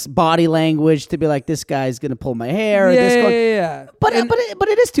somebody's body language to be like, this guy's going to pull my hair. Yeah. But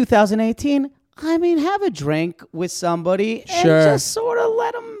it is 2018. I mean, have a drink with somebody and just sort of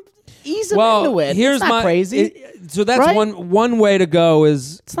let them ease them into it. Here's it's not crazy. So that's right? one way to go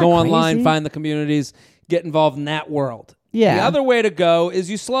is go online, find the communities, get involved in that world. Yeah. The other way to go is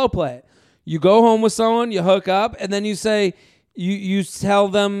you slow play it. You go home with someone, you hook up, and then you say, you tell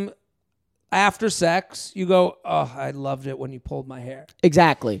them after sex, you go, oh, I loved it when you pulled my hair.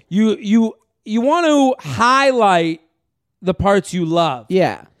 Exactly. You want to highlight the parts you love.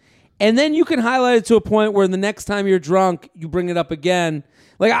 Yeah. And then you can highlight it to a point where the next time you're drunk, you bring it up again.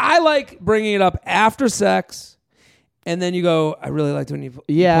 Like, I like bringing it up after sex, and then you go, I really liked when you pull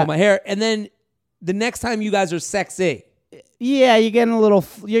my hair. And then the next time you guys are sexy. Yeah, you're getting a little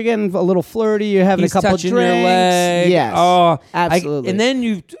flirty. You're having a couple drinks. Your leg. Yes. Oh, absolutely.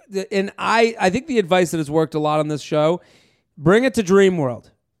 I think the advice that has worked a lot on this show, bring it to Dream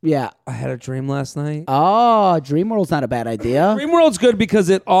World. Yeah. I had a dream last night. Oh, Dream World's not a bad idea. Dream World's good because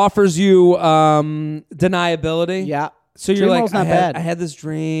it offers you deniability. Yeah. So you're like, I had this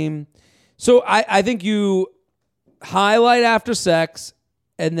dream. So I think you highlight after sex,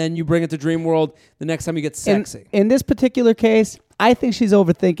 and then you bring it to Dream World the next time you get sexy. In this particular case, I think she's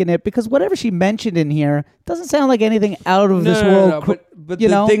overthinking it because whatever she mentioned in here doesn't sound like anything out of this world. No, but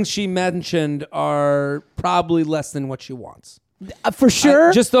the things she mentioned are probably less than what she wants. For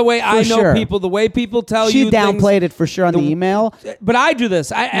sure. Just the way I know people, the way people tell you things. She downplayed it for sure on the email. But I do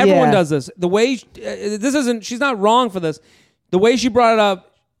this. Everyone does this. The way, she's not wrong for this. The way she brought it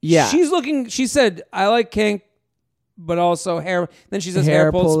up, she said, I like kink, but also hair. Then she says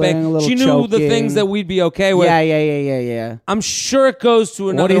hair pull, spank. She knew choking. the things that we'd be okay with. Yeah. I'm sure it goes to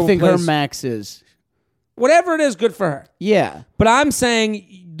another place. What do you think her max is? Whatever it is, good for her. Yeah. But I'm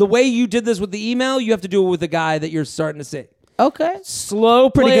saying the way you did this with the email, you have to do it with the guy that you're starting to see. Okay. Slow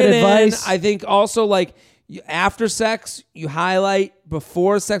pretty good advice. I think also, like, After sex, you highlight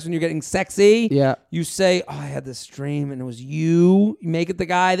before sex when you're getting sexy. Yeah. You say, I had this dream and it was you. You make it the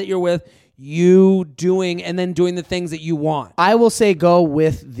guy that you're with, you doing, and then doing the things that you want. I will say go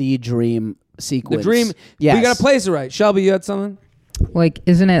with the dream sequence. The dream. Yes. We got to place it right. Shelby, you had something?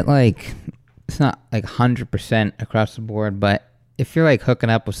 Isn't it it's not 100% across the board, but if you're hooking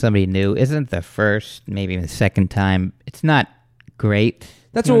up with somebody new, isn't the first, maybe the second time, it's not great.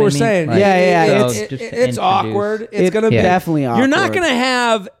 That's what we're saying. Yeah. It's awkward. It's going to be definitely awkward. You're not going to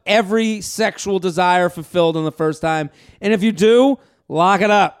have every sexual desire fulfilled in the first time. And if you do, lock it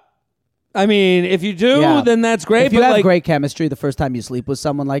up. I mean, if you do, then that's great. If you have great chemistry the first time you sleep with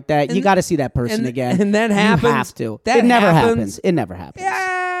someone like that, you got to see that person again. And that happens. You have to. It never happens. It never happens.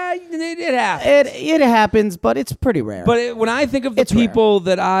 Yeah, it happens. It happens, but it's pretty rare. But when I think of the people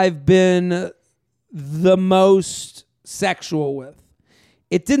that I've been the most sexual with,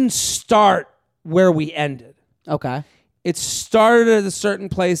 it didn't start where we ended. Okay. It started at a certain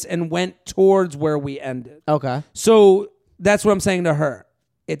place and went towards where we ended. Okay. So that's what I'm saying to her.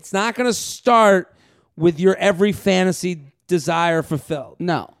 It's not going to start with your every fantasy desire fulfilled.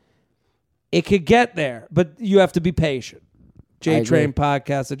 No. It could get there, but you have to be patient.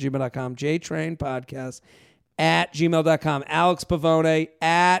 JTrainPodcast@gmail.com. JTrainPodcast@gmail.com. Alex Pavone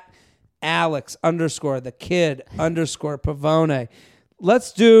 @Alex_the_kid_Pavone.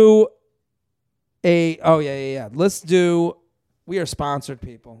 Let's do Let's do, we are sponsored,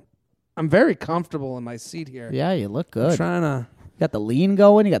 people. I'm very comfortable in my seat here. Yeah, you look good. I'm trying to. You got the lean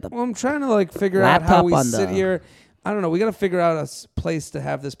going. You got the. Well, I'm trying to figure out how we sit here. I don't know. We got to figure out a place to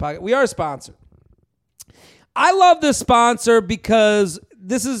have this podcast. We are sponsored. I love this sponsor because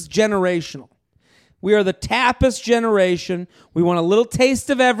this is generational. We are the tapas generation. We want a little taste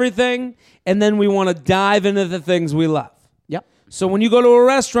of everything, and then we want to dive into the things we love. Yep. So when you go to a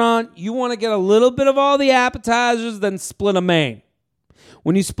restaurant, you want to get a little bit of all the appetizers, then split a main.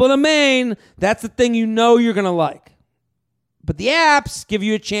 When you split a main, that's the thing you know you're going to like. But the apps give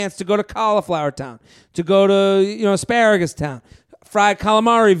you a chance to go to Cauliflower Town, to go to Asparagus Town, Fried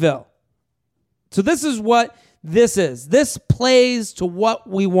Calamari-ville. So this is what this is. This plays to what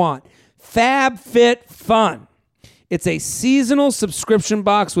we want. FabFitFun. It's a seasonal subscription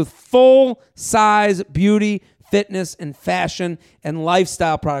box with full-size beauty, fitness, and fashion and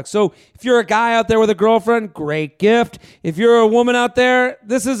lifestyle products. So if you're a guy out there with a girlfriend, great gift. If you're a woman out there,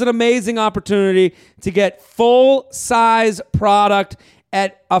 this is an amazing opportunity to get full-size product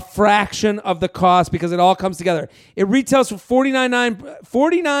at a fraction of the cost because it all comes together. It retails for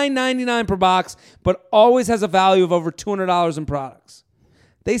 $49.99 per box, but always has a value of over $200 in products.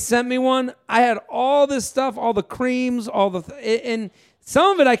 They sent me one. I had all this stuff, all the creams, and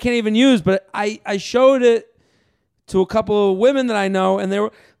some of it I can't even use, but I showed it to a couple of women that I know, and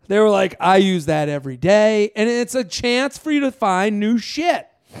they were like, I use that every day. And it's a chance for you to find new shit.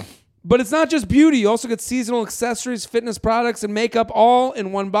 But it's not just beauty. You also get seasonal accessories, fitness products, and makeup all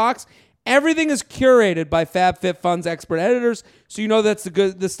in one box. Everything is curated by FabFitFun's expert editors, so you know this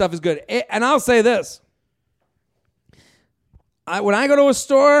stuff is good. And I'll say this. When I go to a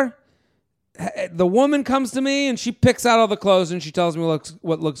store, the woman comes to me and she picks out all the clothes and she tells me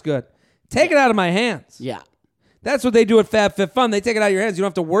what looks good. Take it out of my hands. Yeah. That's what they do at FabFitFun. They take it out of your hands. You don't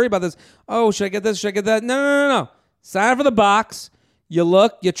have to worry about this. Oh, should I get this? Should I get that? No. Sign up for the box. You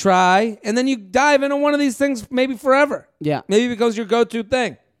look, you try, and then you dive into one of these things maybe forever. Yeah. Maybe because your go-to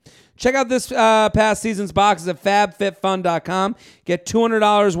thing. Check out this past season's boxes at fabfitfun.com. Get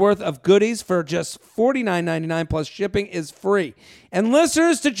 $200 worth of goodies for just $49.99 plus shipping is free. And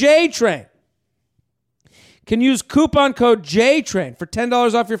listeners to J-Train can use coupon code JTRAIN for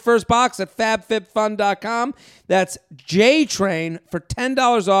 $10 off your first box at fabfitfun.com. That's JTRAIN for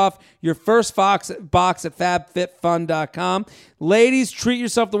 $10 off your first box at fabfitfun.com. Ladies, treat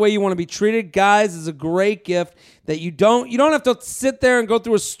yourself the way you want to be treated. Guys, it's a great gift that you don't have to sit there and go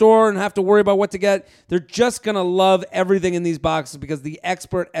through a store and have to worry about what to get. They're just going to love everything in these boxes because the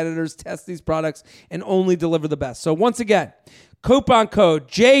expert editors test these products and only deliver the best. So once again, coupon code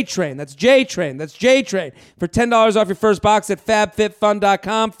JTRAIN. That's JTRAIN. That's JTRAIN for $10 off your first box at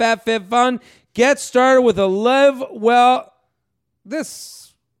fabfitfun.com. FabFitFun. Get started with a live well.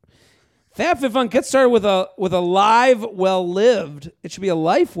 FabFitFun. Get started with a live well lived. It should be a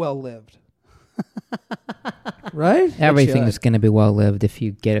life well lived. Right? Everything is going to be well lived if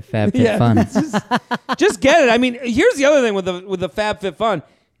you get a FabFitFun. Just get it. I mean, here's the other thing with the FabFitFun.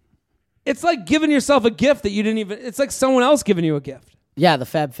 It's like giving yourself a gift that you didn't even... It's like someone else giving you a gift. Yeah, the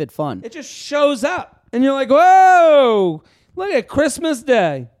FabFitFun. It just shows up. And you're like, whoa, look at Christmas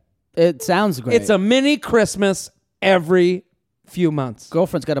Day. It sounds great. It's a mini Christmas every few months.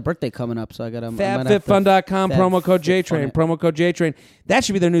 Girlfriend's got a birthday coming up, so I got to... FabFitFun.com, promo code JTrain, promo code JTrain. That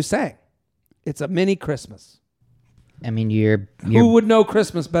should be their new saying. It's a mini Christmas. I mean, you're who would know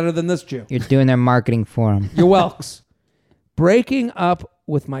Christmas better than this Jew? You're doing their marketing for them. You're welks. Breaking up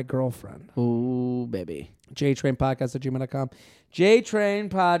with my girlfriend. Ooh, baby. JTrainPodcast@gmail.com.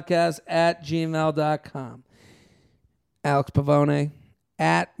 JTrainPodcast@gmail.com. Alex Pavone,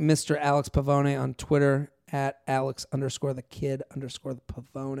 at Mr. Alex Pavone on Twitter, at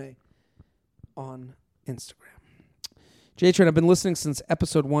Alex_the_kid_Pavone on Instagram. JTrain, I've been listening since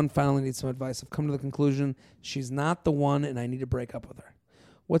episode 1. Finally need some advice. I've come to the conclusion she's not the one and I need to break up with her.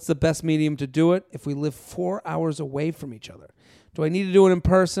 What's the best medium to do it if we live 4 hours away from each other? Do I need to do it in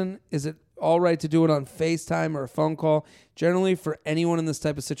person? Is it all right to do it on FaceTime or a phone call? Generally, for anyone in this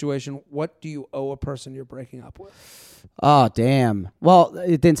type of situation, what do you owe a person you're breaking up with? Oh, damn. Well,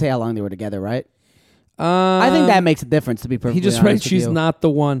 it didn't say how long they were together, right? I think that makes a difference, to be perfectly honest. He just writes, she's not the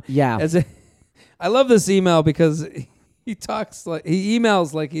one. Yeah. I love this email because he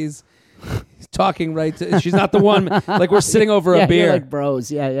emails like he's talking right to... She's not the one. Like we're sitting over a beer. Like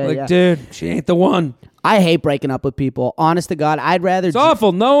bros. Yeah. Dude, she ain't the one. I hate breaking up with people. Honest to God, I'd rather... It's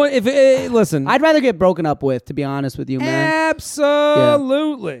awful. No, listen. I'd rather get broken up with, to be honest with you, man.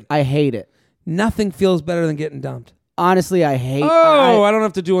 Absolutely. Yeah. I hate it. Nothing feels better than getting dumped. Honestly, I hate... I don't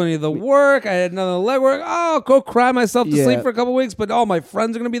have to do any of the work. I had none of the legwork. Oh, I'll go cry myself to sleep for a couple weeks, but all my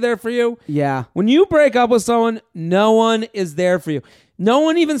friends are going to be there for you. Yeah. When you break up with someone, no one is there for you. No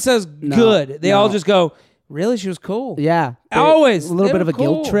one even says good. They all just go... Really? She was cool. Yeah. Always. A little bit of a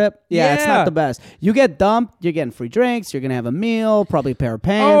guilt trip. Yeah, it's not the best. You get dumped, you're getting free drinks, you're going to have a meal, probably a pair of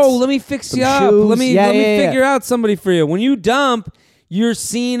pants. Oh, let me fix you up. Let me figure out somebody for you. When you dump, you're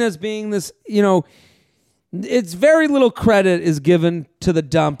seen as being this, it's very little credit is given to the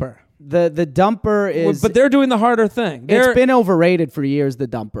dumper. The dumper is... But they're doing the harder thing. It's been overrated for years, the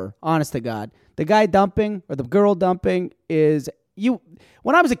dumper. Honest to God. The guy dumping or the girl dumping is...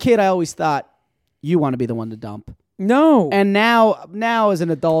 When I was a kid, I always thought, you want to be the one to dump. No. And now as an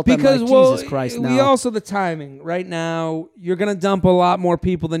adult, because, I'm like, Jesus Christ, no. We also, the timing. Right now, you're going to dump a lot more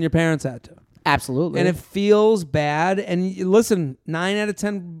people than your parents had to. Absolutely. And it feels bad. And listen, 9 out of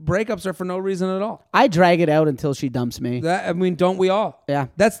 10 breakups are for no reason at all. I drag it out until she dumps me. Don't we all? Yeah.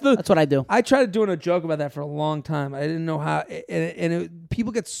 That's what I do. I tried doing a joke about that for a long time. I didn't know how.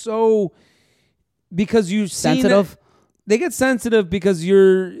 People get so... Because you sensitive? They get sensitive because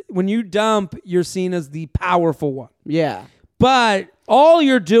when you dump, you're seen as the powerful one. Yeah. But all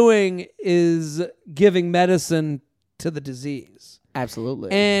you're doing is giving medicine to the disease.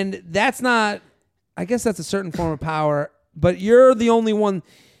 Absolutely. And that's not, I guess that's a certain form of power, but you're the only one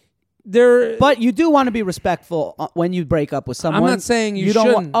there. But you do want to be respectful when you break up with someone. I'm not saying you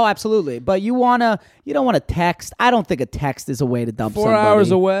shouldn't. Absolutely. But you don't want to text. I don't think a text is a way to dump 4 somebody. 4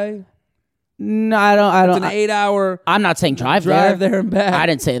 hours away? No, I don't. It's an 8-hour. I'm not saying drive there and back. I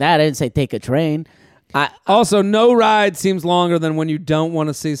didn't say that. I didn't say take a train. Also, no ride seems longer than when you don't want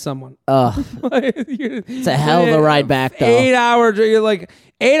to see someone. It's a hell of a ride back, though. 8 hours. You're like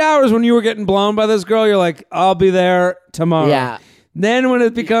 8 hours when you were getting blown by this girl. You're like, I'll be there tomorrow. Yeah. Then when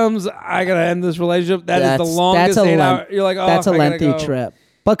it becomes, I gotta end this relationship. That's the longest 8 hours. You're like, oh, that's a lengthy trip.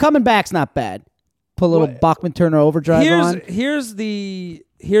 But coming back's not bad. Put a little Bachman Turner overdrive on. Here's the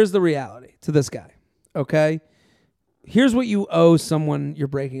reality to this guy. Okay, here's what you owe someone you're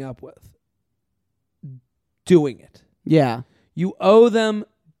breaking up with. Doing it. Yeah. You owe them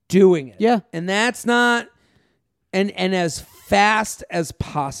doing it. Yeah. And that's not and as fast as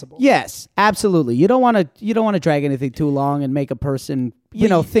possible. Yes, absolutely. You don't want to drag anything too long and make a person,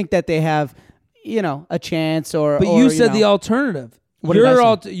 think that they have, a chance or But you said the alternative.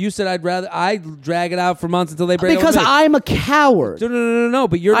 You said I'd drag it out for months until they break up. Because I'm a coward. No,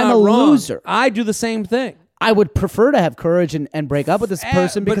 but you're not wrong. I'm a loser. I do the same thing. I would prefer to have courage and break up with this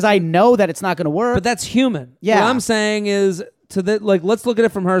person because I know that it's not going to work. But that's human. Yeah. What I'm saying is let's look at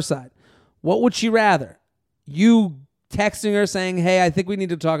it from her side. What would she rather? You texting her saying, hey, I think we need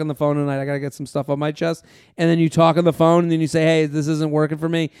to talk on the phone tonight. I got to get some stuff on my chest. And then you talk on the phone and then you say, hey, this isn't working for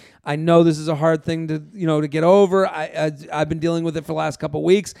me. I know this is a hard thing to get over. I've been dealing with it for the last couple of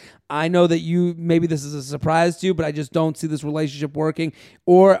weeks. I know that maybe this is a surprise to you, but I just don't see this relationship working,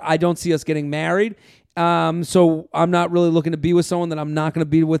 or I don't see us getting married. So I'm not really looking to be with someone that I'm not going to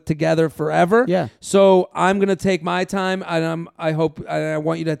be with together forever. Yeah. So I'm going to take my time, and I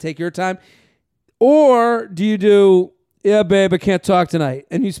want you to take your time. Or do you do, yeah, babe, I can't talk tonight,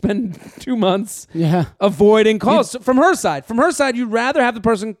 and you spend 2 months avoiding calls from her side? From her side, you'd rather have the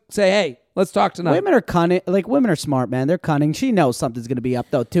person say, hey, let's talk tonight. Women are cunning. Like, women are smart, man. They're cunning. She knows something's going to be up,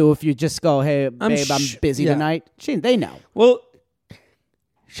 though, too. If you just go, hey, babe, I'm busy tonight. They know. Well,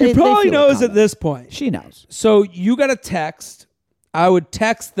 She probably knows at this point. She knows. So you got a text. I would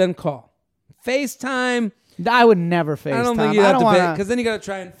text, then call. FaceTime. I would never FaceTime. I don't think you have to fake, because then you got to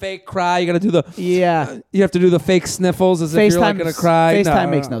try and fake cry. You got to do the you have to do the fake sniffles as if you're like going to cry.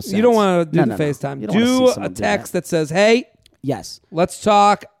 FaceTime makes no sense. You don't want to do the FaceTime. Do a text that says, "Hey, yes, let's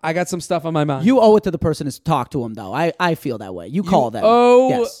talk. I got some stuff on my mind." You owe it to the person to talk to him, though. I feel that way. You call them.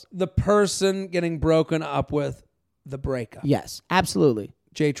 The person getting broken up with the breakup. Yes, absolutely.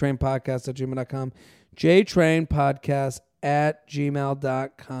 JTrainPodcast@gmail.com.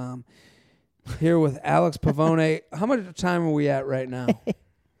 JTrainPodcast@gmail.com. Here with Alex Pavone. How much time are we at right now?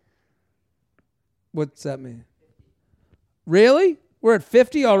 What's that mean? Really? We're at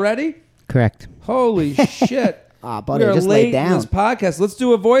 50 already? Correct. Holy shit. Buddy, we're just late lay down. in this podcast. Let's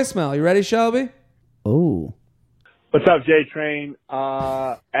do a voicemail. You ready, Shelby? Oh. What's up, J-Train?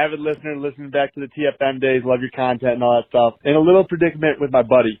 Avid listener, listening back to the TFM days, love your content and all that stuff. In a little predicament with my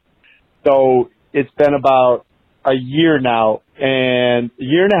buddy. So it's been about a year now, and a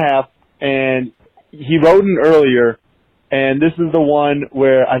year and a half, and he wrote in earlier, and this is the one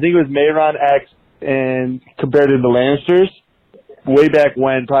where I think it was Mayron X and compared to the Lannisters way back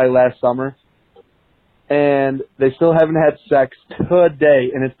when, probably last summer. And they still haven't had sex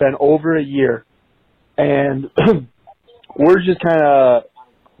today, and it's been over a year. And we're just kind of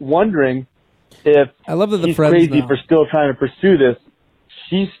wondering if I love that the he's friends crazy now. for still trying to pursue this.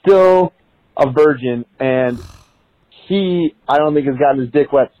 She's still a virgin, and I don't think has gotten his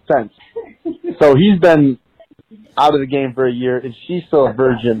dick wet since. So he's been out of the game for a year, and she's still a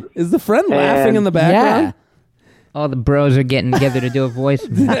virgin. Is the friend laughing in the background? Yeah. All the bros are getting together to do a voice.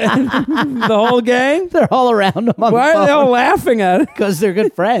 The whole gang? They're all around him on Why the phone. are they all laughing at it? Because they're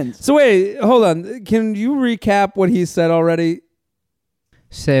good friends. So wait, hold on. Can you recap what he said already?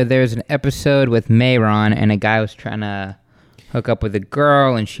 So there's an episode with Mayron, and a guy was trying to hook up with a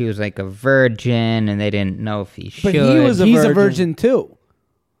girl, and she was like a virgin, and they didn't know if he should. But he was He's a virgin too.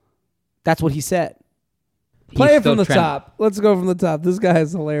 That's what he said. Play it from the top. Let's go from the top. This guy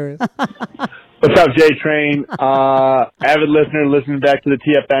is hilarious. What's up, J-Train? Avid listener, listening back to the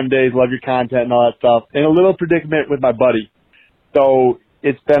TFM days, love your content and all that stuff. In a little predicament with my buddy. So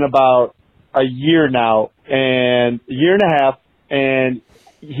it's been about a year now, and a year and a half, and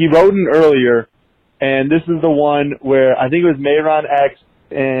he wrote in earlier, and this is the one where I think it was Mayron X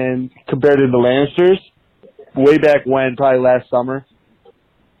and compared to the Lannisters way back when, probably last summer.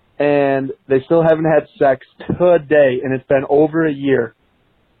 And they still haven't had sex today, and it's been over a year.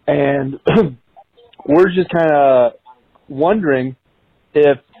 And we're just kind of wondering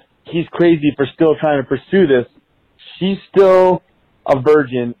if he's crazy for still trying to pursue this. She's still a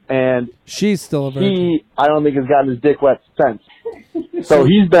virgin, and she's still a virgin. I don't think has gotten his dick wet since. So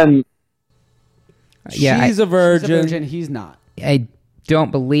he's been... She's a virgin. She's a virgin. He's not. I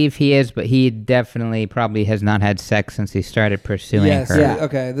don't believe he is, but he definitely probably has not had sex since he started pursuing her. Yeah.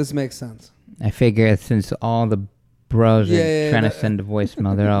 Okay, this makes sense. I figure since all the bros are trying to send a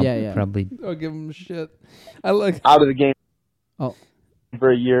voicemail, they're all probably... I'll give him shit. I like out of the game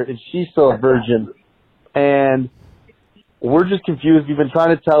for a year, and she's still a virgin. And we're just confused. We've been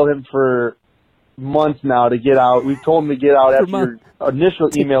trying to tell him for months now to get out. We've told him to get out after your initial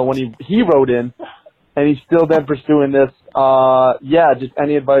email when he wrote in, and he's still been pursuing this. Just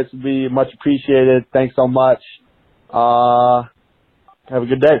any advice would be much appreciated. Thanks so much. Have a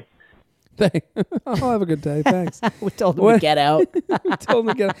good day. I'll have a good day. Thanks. We told him to get out. Told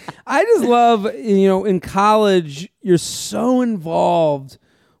him to get out. I just love, in college, you're so involved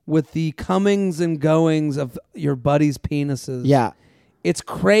with the comings and goings of your buddies' penises. Yeah. It's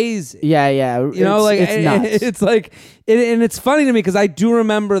crazy. Yeah. It's nuts. It's like, and it's funny to me because I do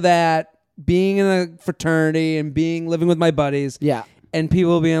remember that being in a fraternity and living with my buddies. Yeah. And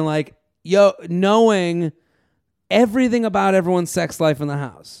people being like, knowing everything about everyone's sex life in the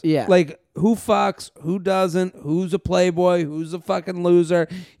house. Yeah. Like who fucks, who doesn't, who's a playboy, who's a fucking loser.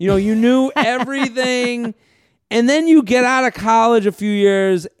 You knew everything. And then you get out of college a few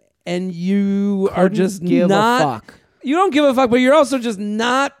years and you are just not... a fuck. You don't give a fuck, but you're also just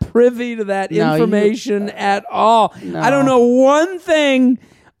not privy to that information at all. No. I don't know one thing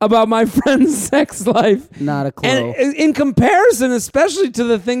about my friend's sex life. Not a clue. And in comparison, especially to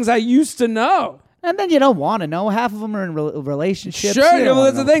the things I used to know. And then you don't want to know. Half of them are in relationships. Sure,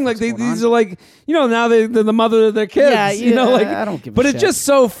 that's the thing. Like these are like, now they're the mother of their kids. Yeah, I don't give a shit. But it's just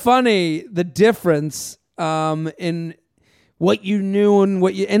so funny, the difference in what you knew and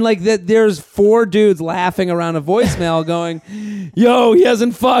what you... And like that, there's 4 dudes laughing around a voicemail going, yo, he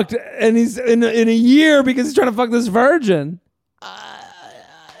hasn't fucked and he's in a year because he's trying to fuck this virgin.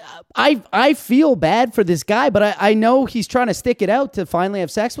 I feel bad for this guy, but I know he's trying to stick it out to finally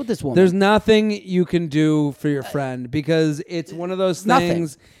have sex with this woman. There's nothing you can do for your friend because it's one of those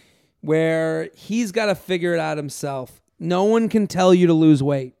things where he's got to figure it out himself. No one can tell you to lose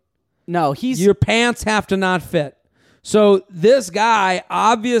weight. No, your pants have to not fit. So this guy,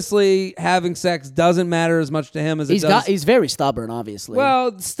 obviously, having sex doesn't matter as much to him as it does. He's very stubborn, obviously.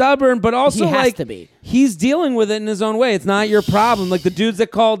 Well, stubborn, but also he has to be. He's dealing with it in his own way. It's not your problem. Like the dudes that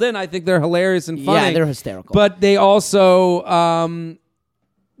called in, I think they're hilarious and funny. Yeah, they're hysterical. But they also,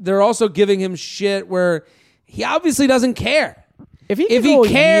 they're also giving him shit where he obviously doesn't care. If he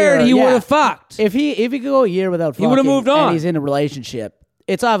cared, he would have fucked. If he could go a year without fucking, he would have moved on. And he's in a relationship,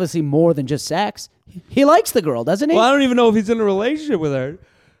 it's obviously more than just sex. He likes the girl, doesn't he? Well, I don't even know if he's in a relationship with her.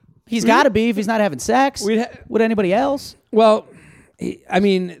 He's got to be if he's not having sex with anybody else. Well, I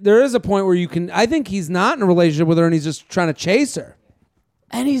mean, there is a point where you can... I think he's not in a relationship with her and he's just trying to chase her.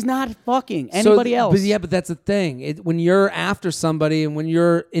 And he's not fucking anybody else. But that's the thing. When you're after somebody and when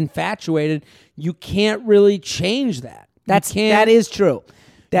you're infatuated, you can't really change that. That is true.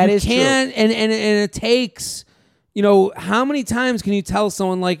 That is true. And it takes... how many times can you tell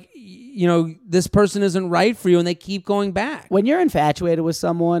someone like... this person isn't right for you and they keep going back. When you're infatuated with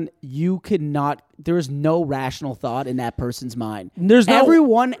someone, there is no rational thought in that person's mind.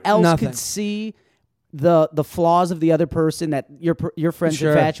 Everyone else could see the flaws of the other person that your friend's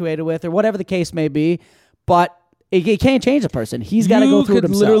infatuated with or whatever the case may be, but he can't change a person. He's got to go through it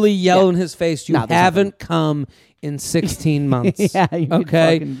himself. You could literally yell in his face, you haven't come in 16 months. Yeah,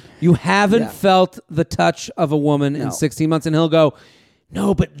 okay? You haven't felt the touch of a woman in 16 months, and he'll go...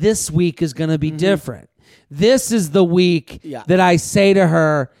 No, but this week is going to be different. This is the week that I say to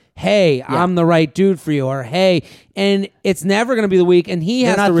her, hey, I'm the right dude for you, or hey, and it's never going to be the week, and he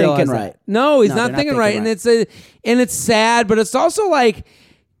has to realize that. Right. No, he's not thinking right, and it's sad, but it's also like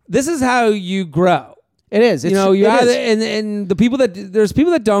this is how you grow. It is. And the people there's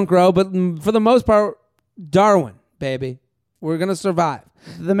people that don't grow, but for the most part, Darwin, baby, we're going to survive.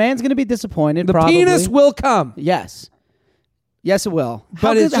 The man's going to be disappointed. The probably. penis will come. Yes. Yes, it will.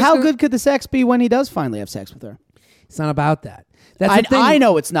 But how good could the sex be when he does finally have sex with her? It's not about that. That's the thing. I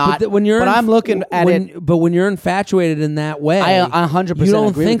know it's not. But I'm looking at it. But when you're infatuated in that way, I 100% you don't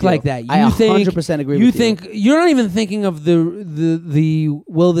agree think with you. like that. I 100% agree with you. You think you're not even thinking of the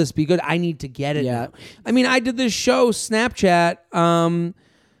will this be good? I need to get it now. I mean, I did this show Snapchat.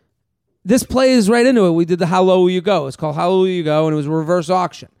 This plays right into it. We did the How Low Will You Go? It's called How Low Will You Go, and it was a reverse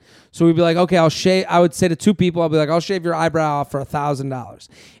auction. So we'd be like, okay, I'll shave. I would say to two people, I'll be like, I'll shave your eyebrow off for $1,000.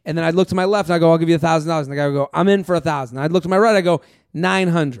 And then I'd look to my left and I go, I'll give you $1,000. And the guy would go, I'm in for $1,000. I'd look to my right, I go,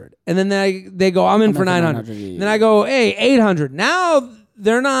 900. And then they go, I'm in for 900. And then I go, hey, 800. Now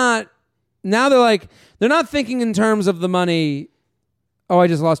they're not thinking in terms of the money. Oh, I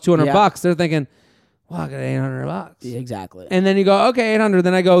just lost $200. They're thinking, well, I got $800. Yeah, exactly. And then you go, okay, 800.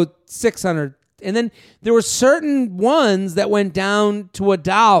 Then I go 600. And then there were certain ones that went down to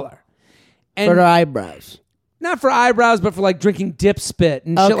 $1. And for their eyebrows. Not for eyebrows, but for like drinking dip spit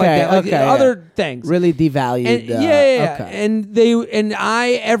and shit like that. Like other things. Really devalued. And, Okay. And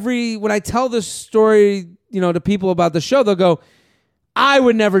when I tell this story, to people about the show, they'll go, I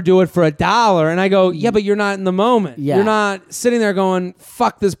would never do it for $1. And I go, yeah, but you're not in the moment. Yeah. You're not sitting there going,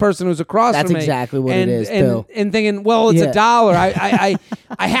 fuck this person who's across from me. That's exactly what it is, too. And thinking, well, it's $1.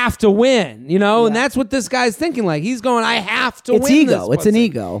 I have to win, And that's what this guy's thinking. Like, he's going, I have to win. It's ego. This it's an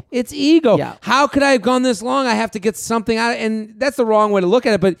ego. It's ego. Yeah. How could I have gone this long? I have to get something out of it. And that's the wrong way to look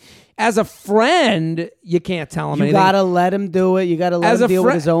at it. But as a friend, you can't tell him anything. You gotta let him do it. You gotta let him deal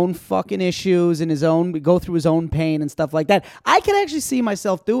with his own fucking issues and go through his own pain and stuff like that. I could actually see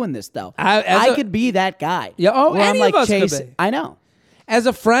myself doing this though. I could be that guy. Yeah. Oh, any of us could be. I know. As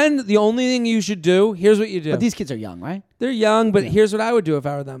a friend, the only thing you should do, here's what you do. But these kids are young, right? They're young, but here's what I would do if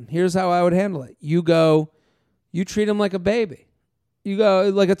I were them. Here's how I would handle it. You treat them like a baby. You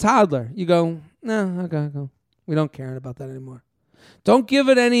go like a toddler. You go, no, okay, go. We don't care about that anymore. Don't give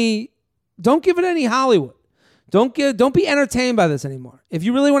it any Hollywood. Don't be entertained by this anymore. If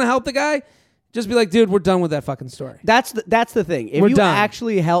you really want to help the guy, just be like, dude, we're done with that fucking story. That's the thing. If we're you done.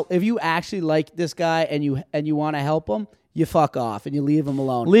 If you actually like this guy and you want to help him, you fuck off and you leave him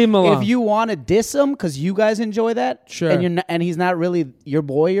alone. Leave him alone. If you want to diss him because you guys enjoy that, sure, and he's not really your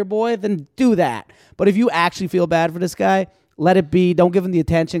boy, then do that. But if you actually feel bad for this guy, let it be. Don't give him the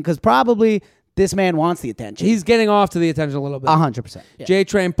attention because probably this man wants the attention. He's getting off to the attention a little bit. 100%. Yeah.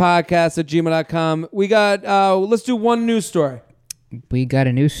 JTrainPodcast@gmail.com. We got, let's do one news story. We got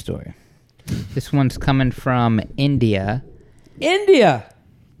a news story. This one's coming from India. India,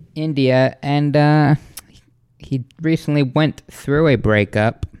 and he recently went through a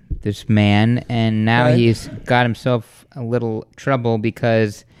breakup, this man, and now he's got himself a little trouble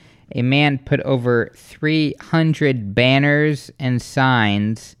because a man put over 300 banners and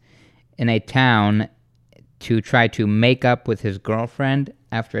signs in a town to try to make up with his girlfriend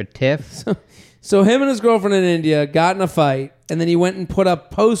after a tiff. So him and his girlfriend in India got in a fight, and then he went and put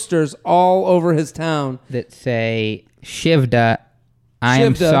up posters all over his town that say, Shivda, I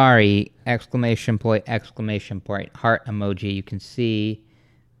am sorry, exclamation point, heart emoji. You can see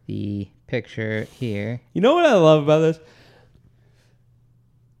the picture here. You know what I love about this?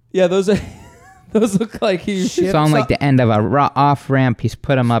 Yeah, those look like he... It's on like the end of a off-ramp. He's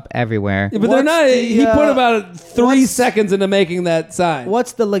put them up everywhere. Yeah, but they're not... he put about 3 seconds into making that sign.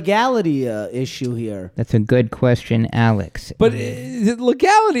 What's the legality issue here? That's a good question, Alex. But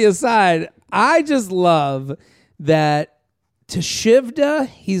legality aside, I just love that to Shivda,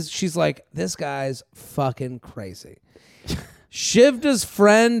 she's like, this guy's fucking crazy. Shivda's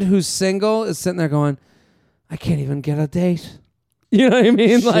friend who's single is sitting there going, I can't even get a date. You know what I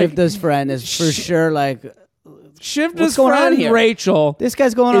mean? Shivda's friend is for sure like... Shivda's friend, Rachel. This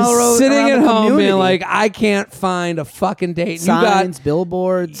guy's going all over sitting at home community. being like, I can't find a fucking date. Signs,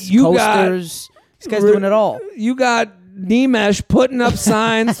 billboards, coasters. This guy's doing it all. You got Nimesh putting up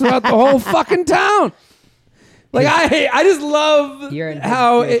signs throughout the whole fucking town. Like, I just love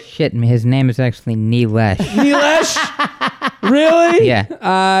how... Shit, his name is actually Nilesh. Nilesh? Really? Yeah.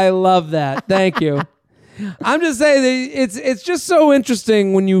 I love that. Thank you. I'm just saying that it's just so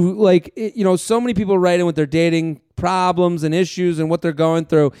interesting when you like so many people write in with their dating problems and issues and what they're going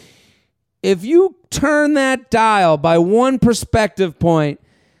through. If you turn that dial by one perspective point,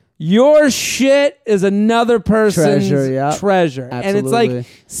 your shit is another person's treasure. Absolutely. And it's like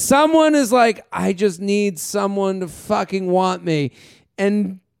someone is like, I just need someone to fucking want me.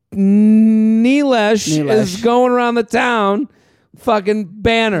 And Nilesh is going around the town fucking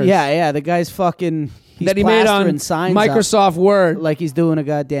banners. Yeah, the guy's fucking... that he made on Microsoft Word. Like he's doing a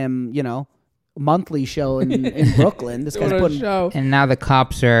goddamn, monthly show in Brooklyn. This guy's putting... And now the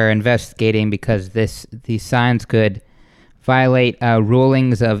cops are investigating because these signs could violate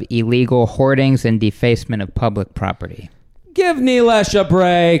rulings of illegal hoardings and defacement of public property. Give Nilesh a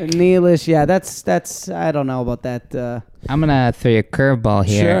break. Nilesh, yeah, that's I don't know about that. I'm going to throw you a curveball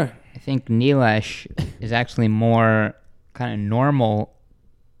here. Sure. I think Nilesh is actually more kind of normal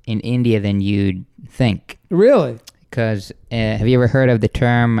in India than you'd think. Really? Because have you ever heard of the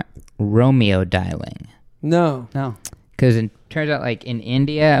term Romeo dialing? No. Because it turns out, like in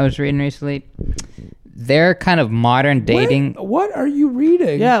India, I was reading recently, they're kind of modern dating. What are you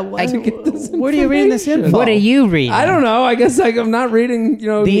reading? Yeah, where are you reading this info? What are you reading? I don't know. I guess I'm not reading, the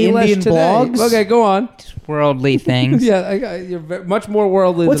Nilesh Indian today. blogs. Okay, go on. Just worldly things. Yeah, you're much more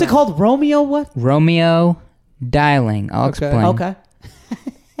worldly. What's it called? Romeo what? Romeo dialing. I'll explain. Okay.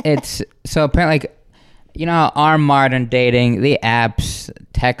 It's so apparently, our modern dating, the apps,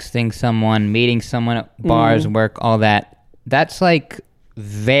 texting someone, meeting someone at bars, work, all that. That's like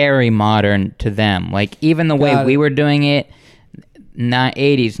very modern to them. Like even the way we were doing it,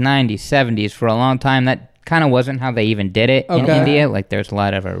 80s, 90s, 70s for a long time, that kind of wasn't how they even did it in India. Like there's a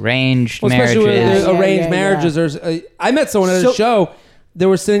lot of arranged marriages. Especially with arranged marriages. I met someone at a show. They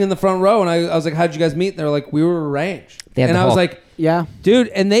were sitting in the front row, and I was like, how'd you guys meet? And they were like, we were arranged. And I was like, yeah, dude.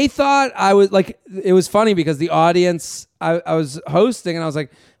 And they thought I was like, it was funny because the audience, I was hosting, and I was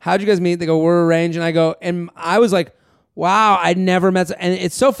like, how'd you guys meet? They go, we're arranged. And I was like, wow, I'd never met. And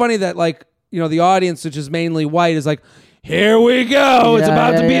it's so funny that the audience, which is mainly white, is like, here we go. It's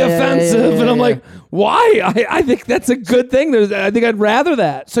about to be offensive. And I'm like, why? I think that's a good thing. I think I'd rather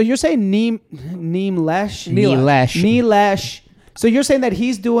that. So you're saying Nilesh. So you're saying that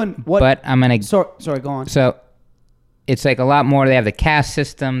he's doing what? But I'm going to... Sorry, go on. So it's like a lot more. They have the caste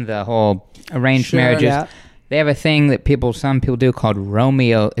system, the whole arranged marriages. Yeah. They have a thing that some people do called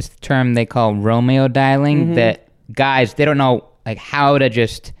Romeo. It's the term they call Romeo dialing. That guys, they don't know like how to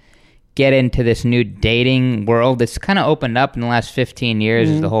just get into this new dating world. It's kind of opened up in the last 15 years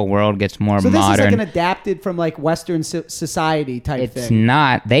as the whole world gets more modern. So this is like an adapted from like Western society type thing. It's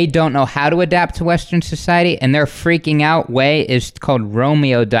not. They don't know how to adapt to Western society, and their freaking out way is called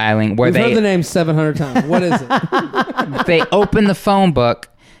Romeo dialing, where We've heard the name 700 times. What is it? They open the phone book,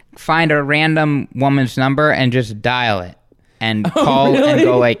 find a random woman's number, and just dial it. And call and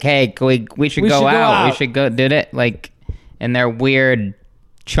go like, hey, we should go out. We should go do it. Like, and they're weird...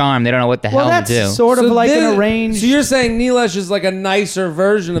 charm. They don't know what the hell to do. That's sort of like an arranged... So you're saying Nilesh is like a nicer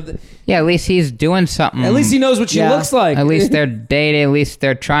version of the... Yeah, at least he's doing something. At least he knows what she looks like. At least they're dating. At least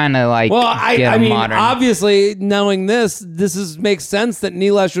they're trying to like I mean, modern... obviously, knowing this makes sense that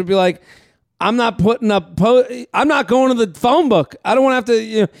Nilesh would be like, I'm not putting up. I'm not going to the phone book. I don't want to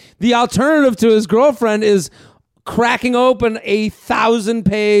have to. The alternative to his girlfriend is cracking open a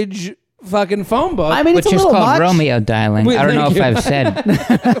 1,000-page fucking phone book. I mean, it's which a is little called much. Romeo dialing. I don't know if I've said.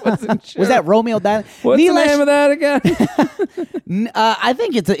 Was that Romeo dialing? What's the name of that again? I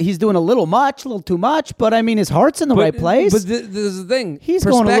think he's doing a little too much. But I mean, his heart's in the right place. But this is the thing. He's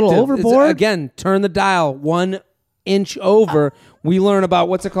going a little overboard. Again, turn the dial 1 inch over. We learn about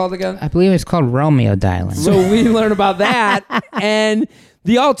what's it called again? I believe it's called Romeo dialing. So we learn about that, and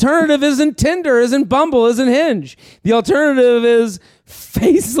the alternative isn't Tinder, isn't Bumble, isn't Hinge. The alternative is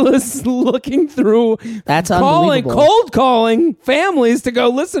faceless looking through, cold calling families to go,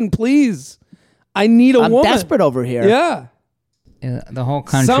 listen, please, I need a woman. I'm desperate over here. Yeah. The whole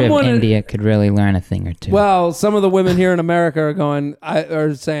country of India could really learn a thing or two. Well, some of the women here in America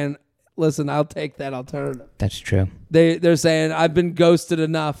are saying, listen, I'll take that alternative. That's true. They're saying, I've been ghosted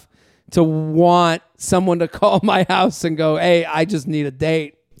enough to want someone to call my house and go, hey, I just need a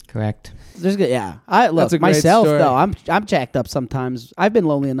date. Correct. I look That's a great myself story. though. I'm jacked up sometimes. I've been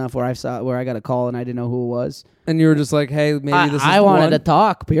lonely enough where I got a call and I didn't know who it was. And you were just like, hey, maybe this is I wanted one. to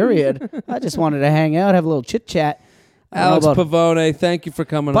talk. Period. I just wanted to hang out, have a little chit chat. Alex Pavone, thank you for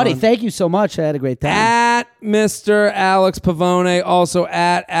coming buddy, on. thank you so much. I had a great time. At Mr. Alex Pavone, also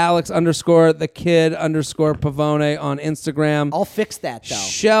at Alex_the_kid_Pavone on Instagram. I'll fix that though.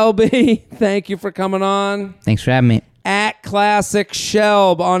 Shelby, thank you for coming on. Thanks for having me. At Classic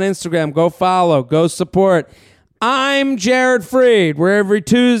Shelb on Instagram. Go follow. Go support. I'm Jared Freed. We're every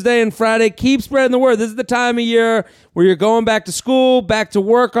Tuesday and Friday. Keep spreading the word. This is the time of year where you're going back to school, back to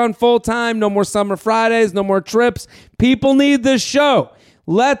work on full time. No more summer Fridays. No more trips. People need this show.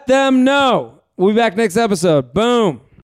 Let them know. We'll be back next episode. Boom.